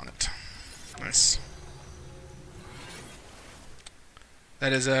knowledge counter on it. Nice.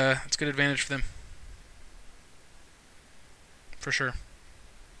 That is it's good advantage for them. For sure.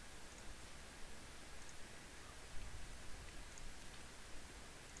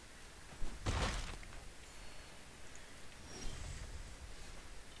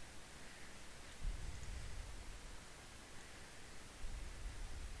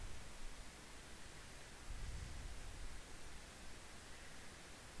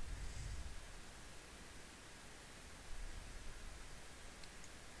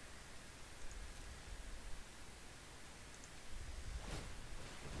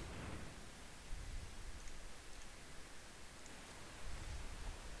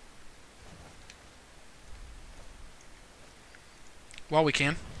 while we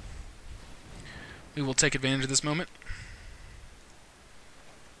can. We will take advantage of this moment.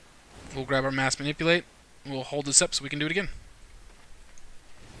 We'll grab our Mass Manipulate. We'll hold this up so we can do it again.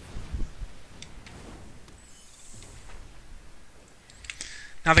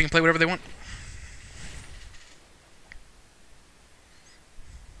 Now they can play whatever they want.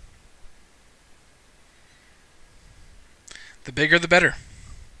 The bigger, the better.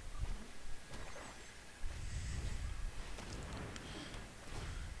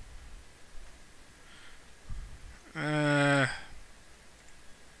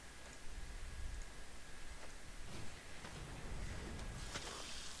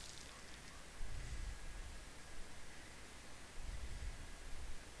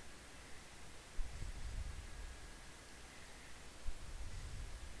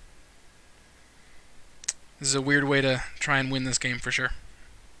 This is a weird way to try and win this game for sure.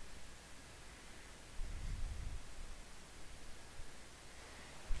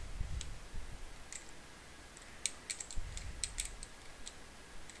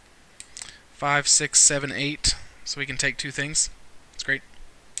 Five, 6, 7, 8. So we can take 2 things. It's great.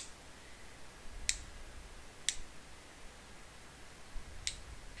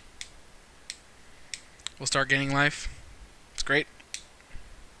 We'll start gaining life. It's great.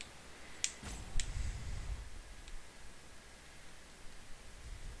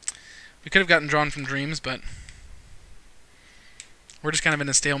 We could have gotten drawn from dreams, but we're just kind of in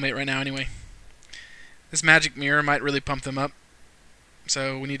a stalemate right now anyway. This magic mirror might really pump them up,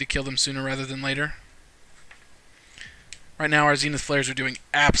 so we need to kill them sooner rather than later. Right now our Zenith Flairs are doing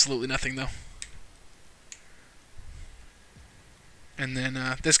absolutely nothing though. And then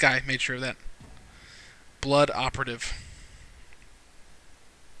this guy made sure of that. Blood Operative.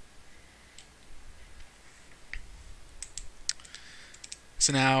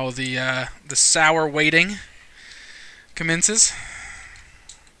 So now the sour waiting commences.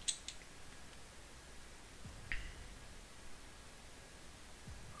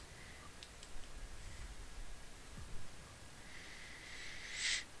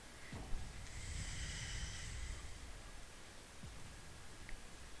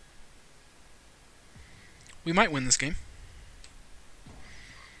 We might win this game.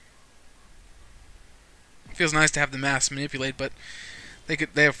 It feels nice to have the Mass Manipulate, but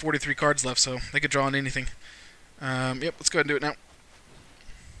they have 43 cards left, so they could draw on anything. Yep, let's go ahead and do it now.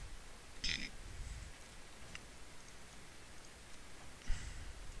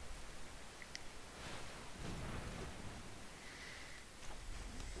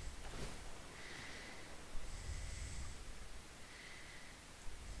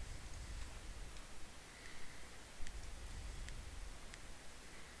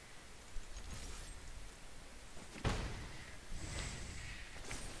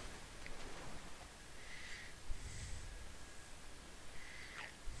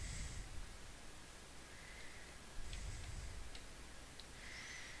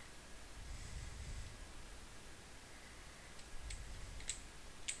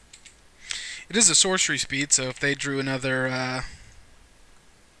 It is a sorcery speed, so if they drew another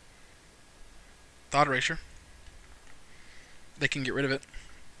Thought Erasure, they can get rid of it.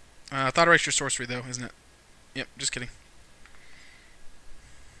 Thought Erasure sorcery, though, isn't it? Yep, just kidding.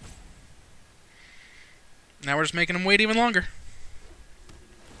 Now we're just making them wait even longer.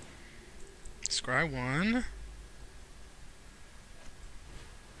 Scry 1.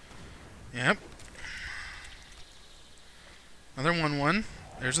 Yep. Another 1/1.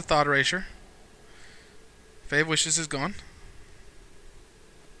 There's a Thought Erasure. Fae of Wishes is gone.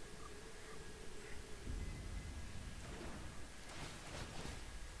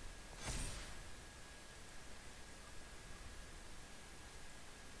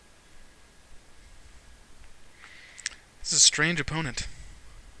 This is a strange opponent.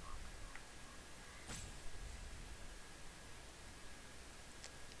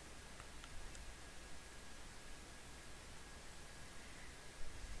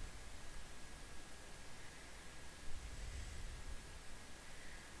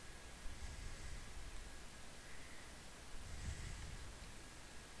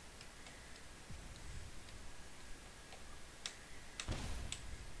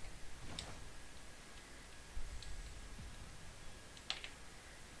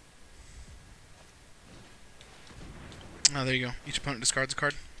 Oh, there you go. Each opponent discards a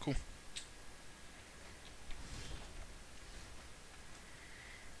card. Cool.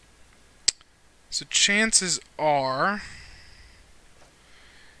 So chances are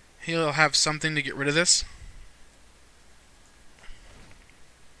he'll have something to get rid of this.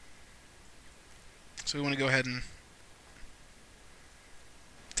 So we want to go ahead and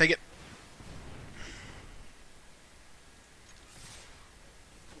take it.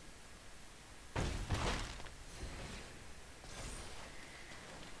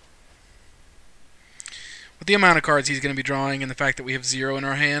 With the amount of cards he's going to be drawing and the fact that we have 0 in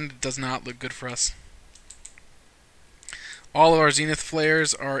our hand, it does not look good for us. All of our Zenith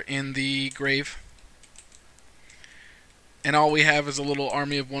Flairs are in the grave. And all we have is a little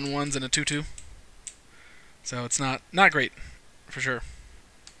army of 1/1s and a 2/2. So it's not great, for sure.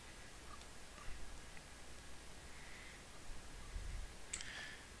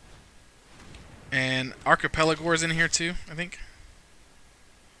 And Archipelagore's in here too, I think.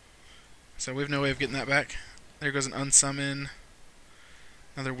 So we have no way of getting that back. There goes an unsummon.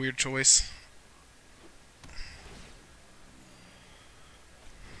 Another weird choice.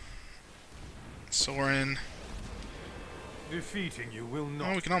 Soren. Defeating you will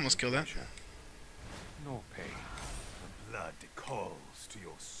not. Oh, we can almost kill that. Nor pain. The blood calls to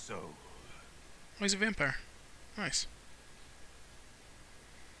your soul. Oh, he's a vampire. Nice.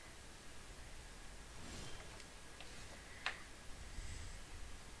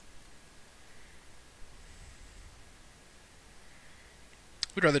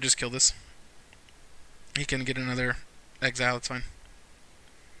 We'd rather just kill this. He can get another exile, it's fine.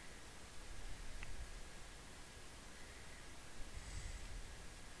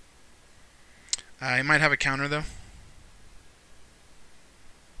 He might have a counter, though.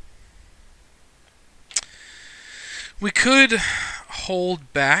 We could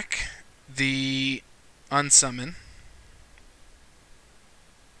hold back the unsummon.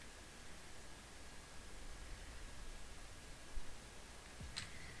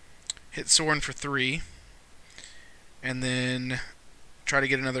 Hit Soren for 3. And then try to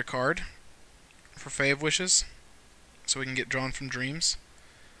get another card for Fae of Wishes. So we can get Drawn from Dreams.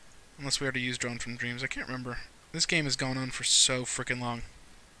 Unless we already used Drawn from Dreams. I can't remember. This game has gone on for so freaking long.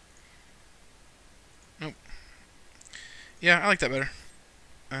 Nope. Yeah, I like that better.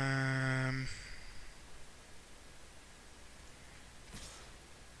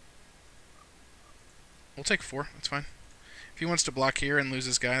 We'll take 4. That's fine. If he wants to block here and lose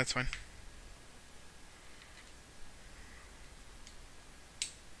this guy, that's fine.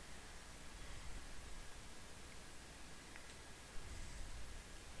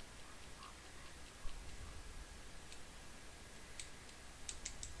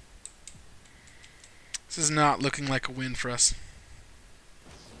 This is not looking like a win for us.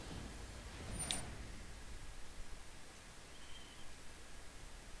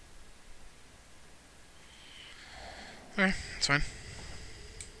 Okay, it's fine.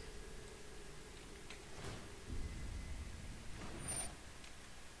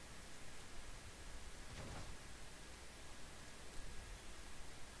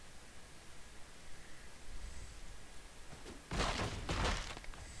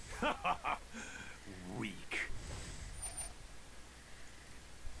 Weak.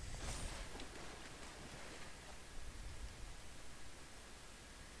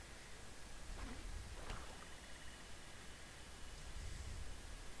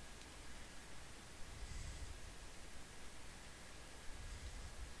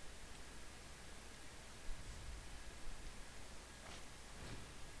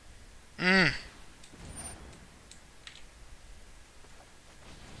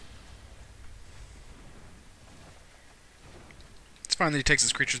 It's fine that he takes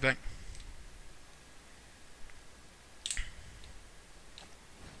his creatures back.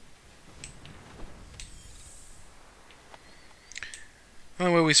 The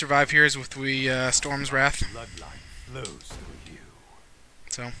only way we survive here is if we Storm's Wrath. Bloodline flows through you.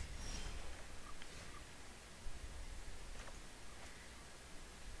 So.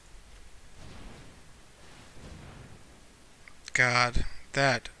 God,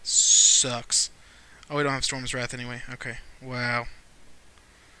 that sucks. Oh, we don't have Storm's Wrath anyway. Okay. Wow.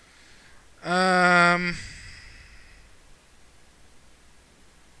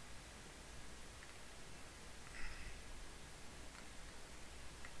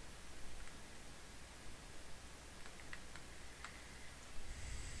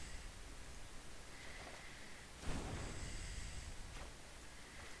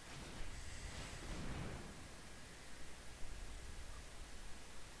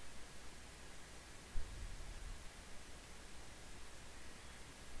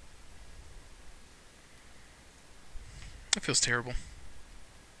 That feels terrible.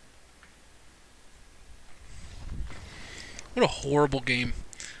 What a horrible game.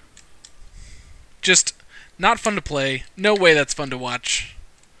 Just not fun to play. No way that's fun to watch.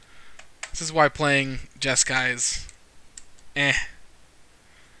 This is why playing Jeskai is eh.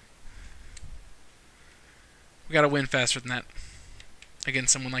 We gotta win faster than that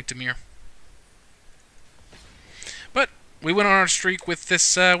against someone like Dimir. But we went on our streak with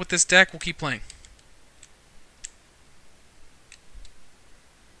this deck. We'll keep playing.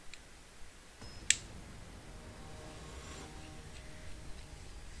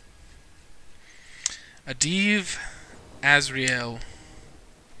 Adiv Azriel.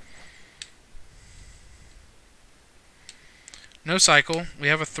 No cycle. We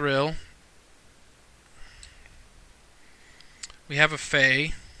have a thrill. We have a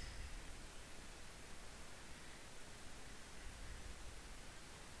Fae.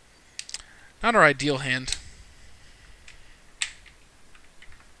 Not our ideal hand.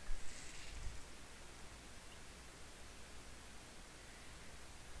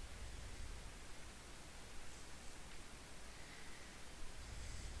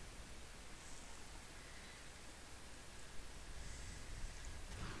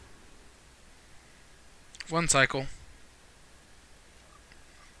 One cycle.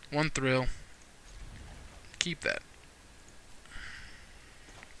 One thrill. Keep that.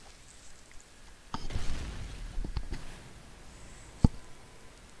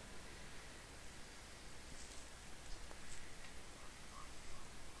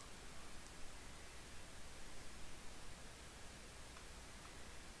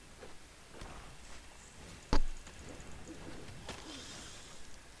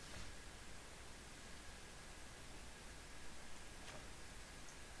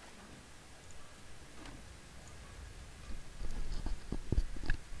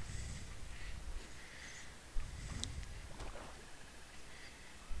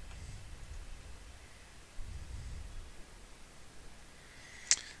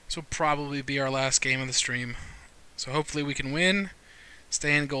 This will probably be our last game of the stream. So hopefully we can win,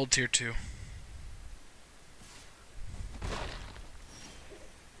 stay in gold tier 2.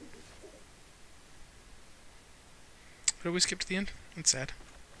 Did we skip to the end? That's sad.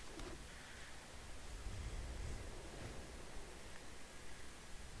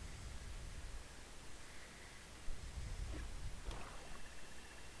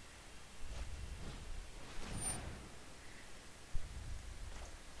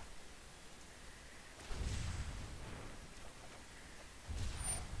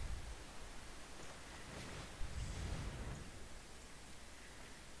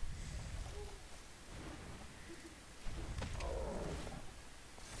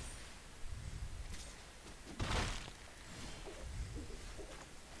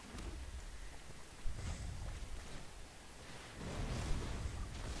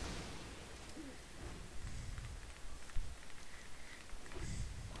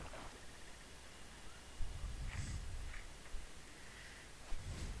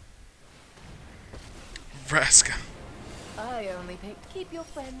 Vraska. I only pick keep your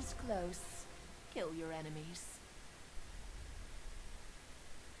friends close, kill your enemies.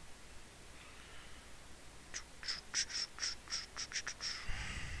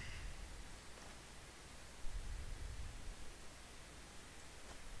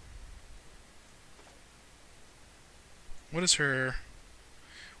 What is her...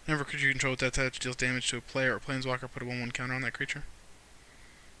 Whenever creature you control with that touch deals damage to a player or planeswalker, put a 1/1 counter on that creature.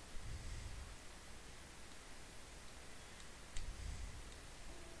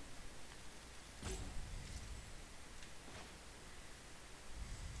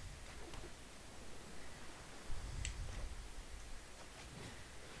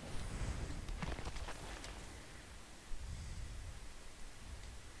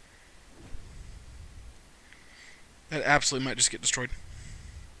 That absolutely might just get destroyed.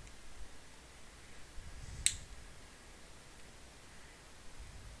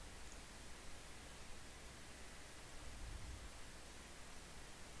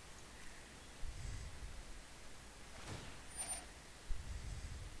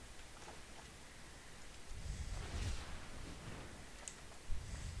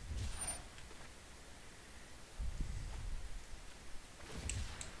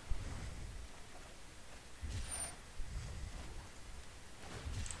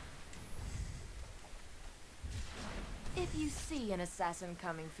 If you see an assassin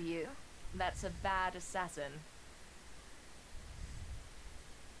coming for you, that's a bad assassin.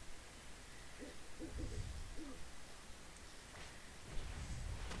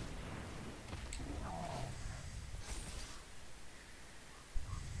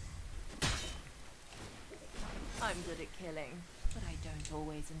 I'm good at killing, but I don't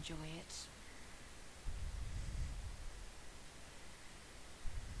always enjoy it.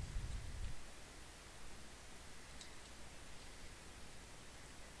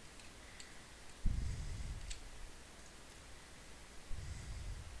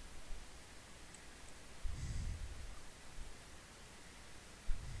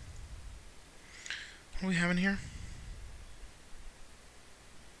 What do we have in here?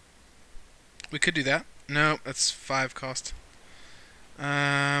 We could do that. No, that's 5 cost. We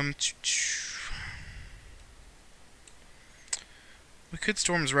could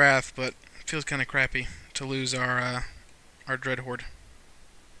Storm's Wrath, but feels kind of crappy to lose our Dreadhorde.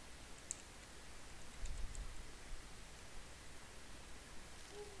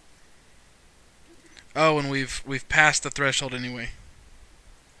 Oh, and we've passed the threshold anyway.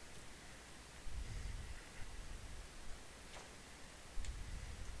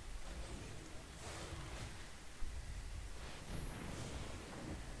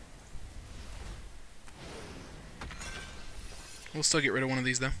 We'll still get rid of one of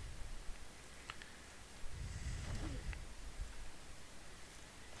these, though.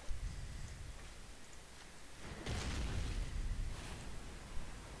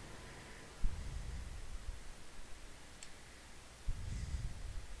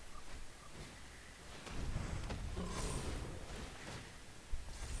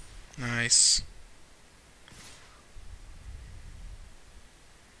 Nice.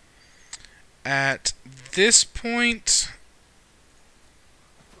 At this point,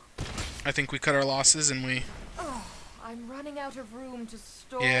 I think we cut our losses and we... Oh, I'm running out of room to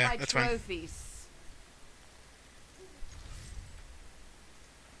store Yeah, my that's fine. trophies.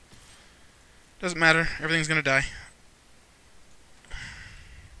 Doesn't matter. Everything's gonna die.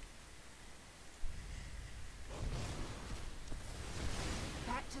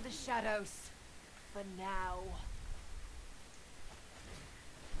 Back to the shadows. For now.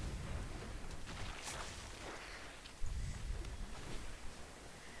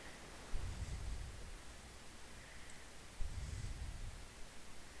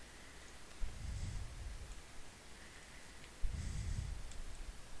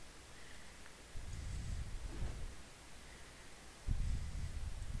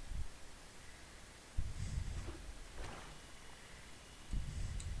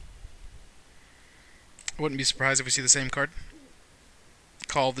 I wouldn't be surprised if we see the same card.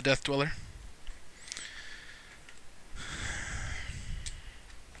 Call of the Death Dweller.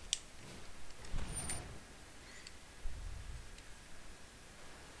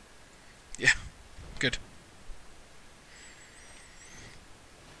 Yeah, good.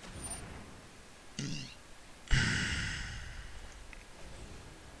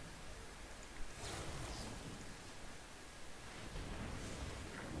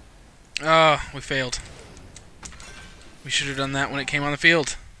 Oh, we failed. We should have done that when it came on the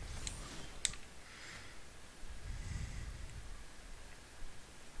field.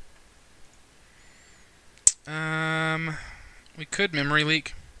 We could memory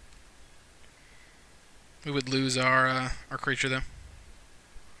leak. We would lose our creature though.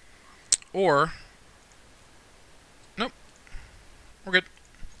 Or nope, we're good.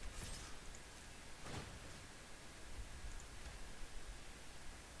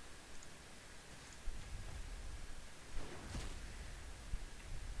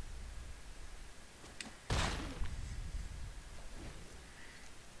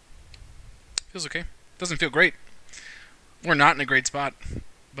 Feels okay. Doesn't feel great. We're not in a great spot,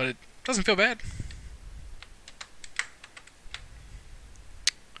 but it doesn't feel bad.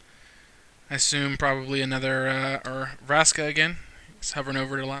 I assume probably another, or Vraska again. He's hovering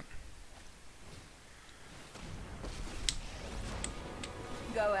over it a lot.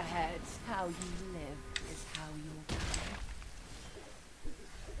 Go ahead. How you live is how you'll die.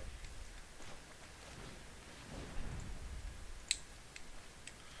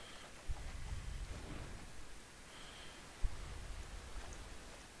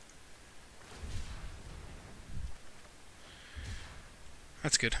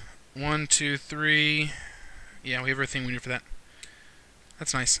 That's good. 1, 2, 3. Yeah, we have everything we need for that.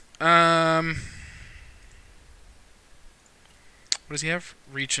 That's nice. What does he have?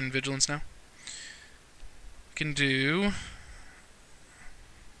 Reach and Vigilance now. We can do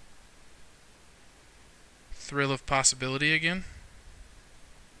Thrill of Possibility again.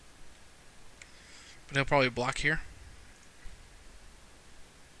 But he'll probably block here.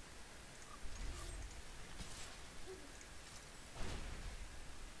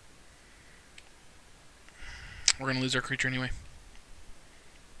 We're going to lose our creature anyway.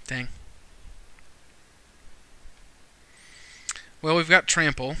 Dang. Well, we've got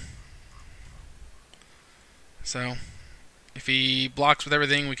Trample. So, if he blocks with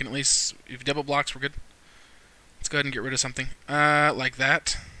everything, we can at least... If he double blocks, we're good. Let's go ahead and get rid of something. Like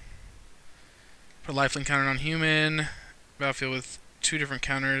that. Put a lifelink counter on human. Battlefield with 2 different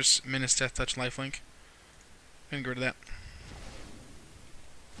counters. Menace, Death Touch, lifelink. I'm going to get rid of that.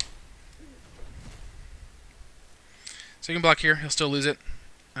 So he can block here. He'll still lose it.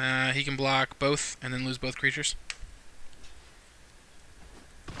 He can block both and then lose both creatures.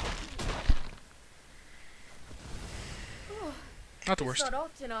 Not the worst. It's not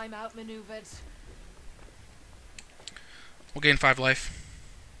often I'm outmaneuvered. We'll gain 5 life.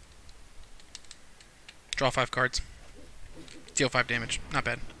 Draw 5 cards. Deal 5 damage. Not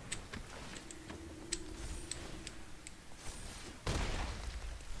bad.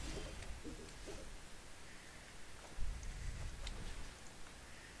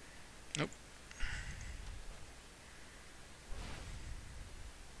 Nope.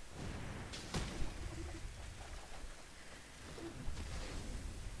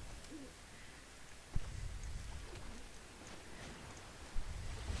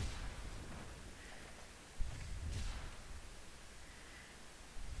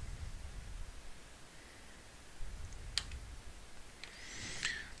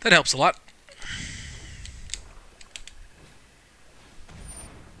 That helps a lot.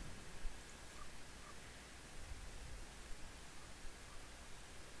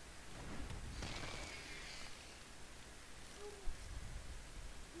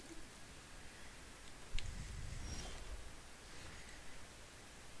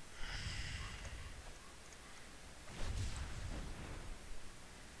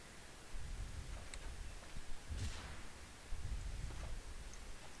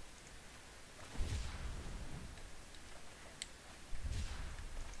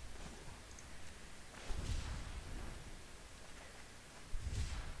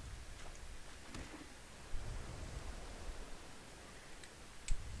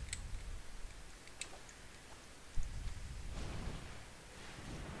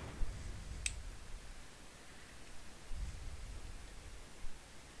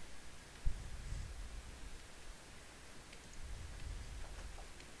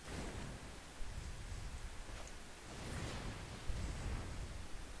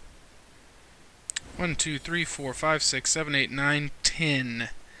 One, two, three, four, five, 6, 7, 8, 9, 10.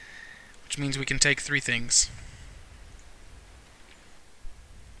 Which means we can take 3 things.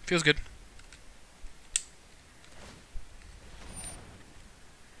 Feels good.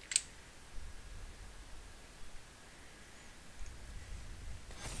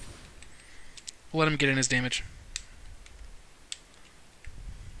 We'll let him get in his damage.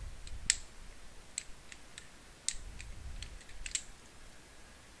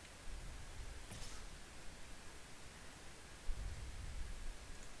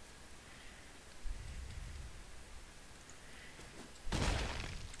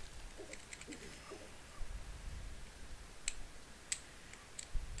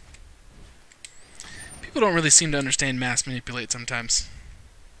 People don't really seem to understand mass manipulate sometimes.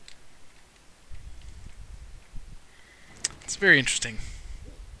 It's very interesting.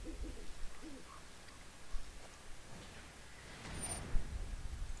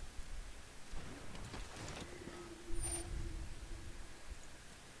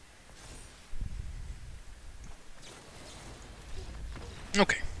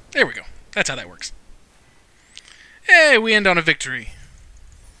 Okay, there we go. That's how that works. Hey, we end on a victory.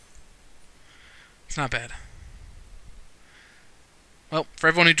 It's not bad. Well, for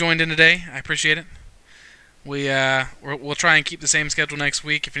everyone who joined in today, I appreciate it. We'll try and keep the same schedule next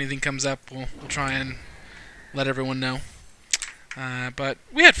week. If anything comes up, we'll try and let everyone know. But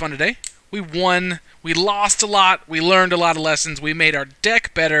we had fun today. We won. We lost a lot. We learned a lot of lessons. We made our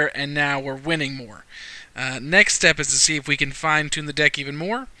deck better, and now we're winning more. Next step is to see if we can fine-tune the deck even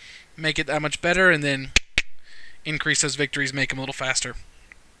more, make it that much better, and then increase those victories, make them a little faster.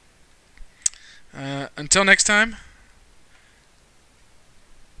 Until next time,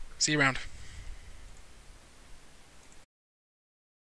 see you around.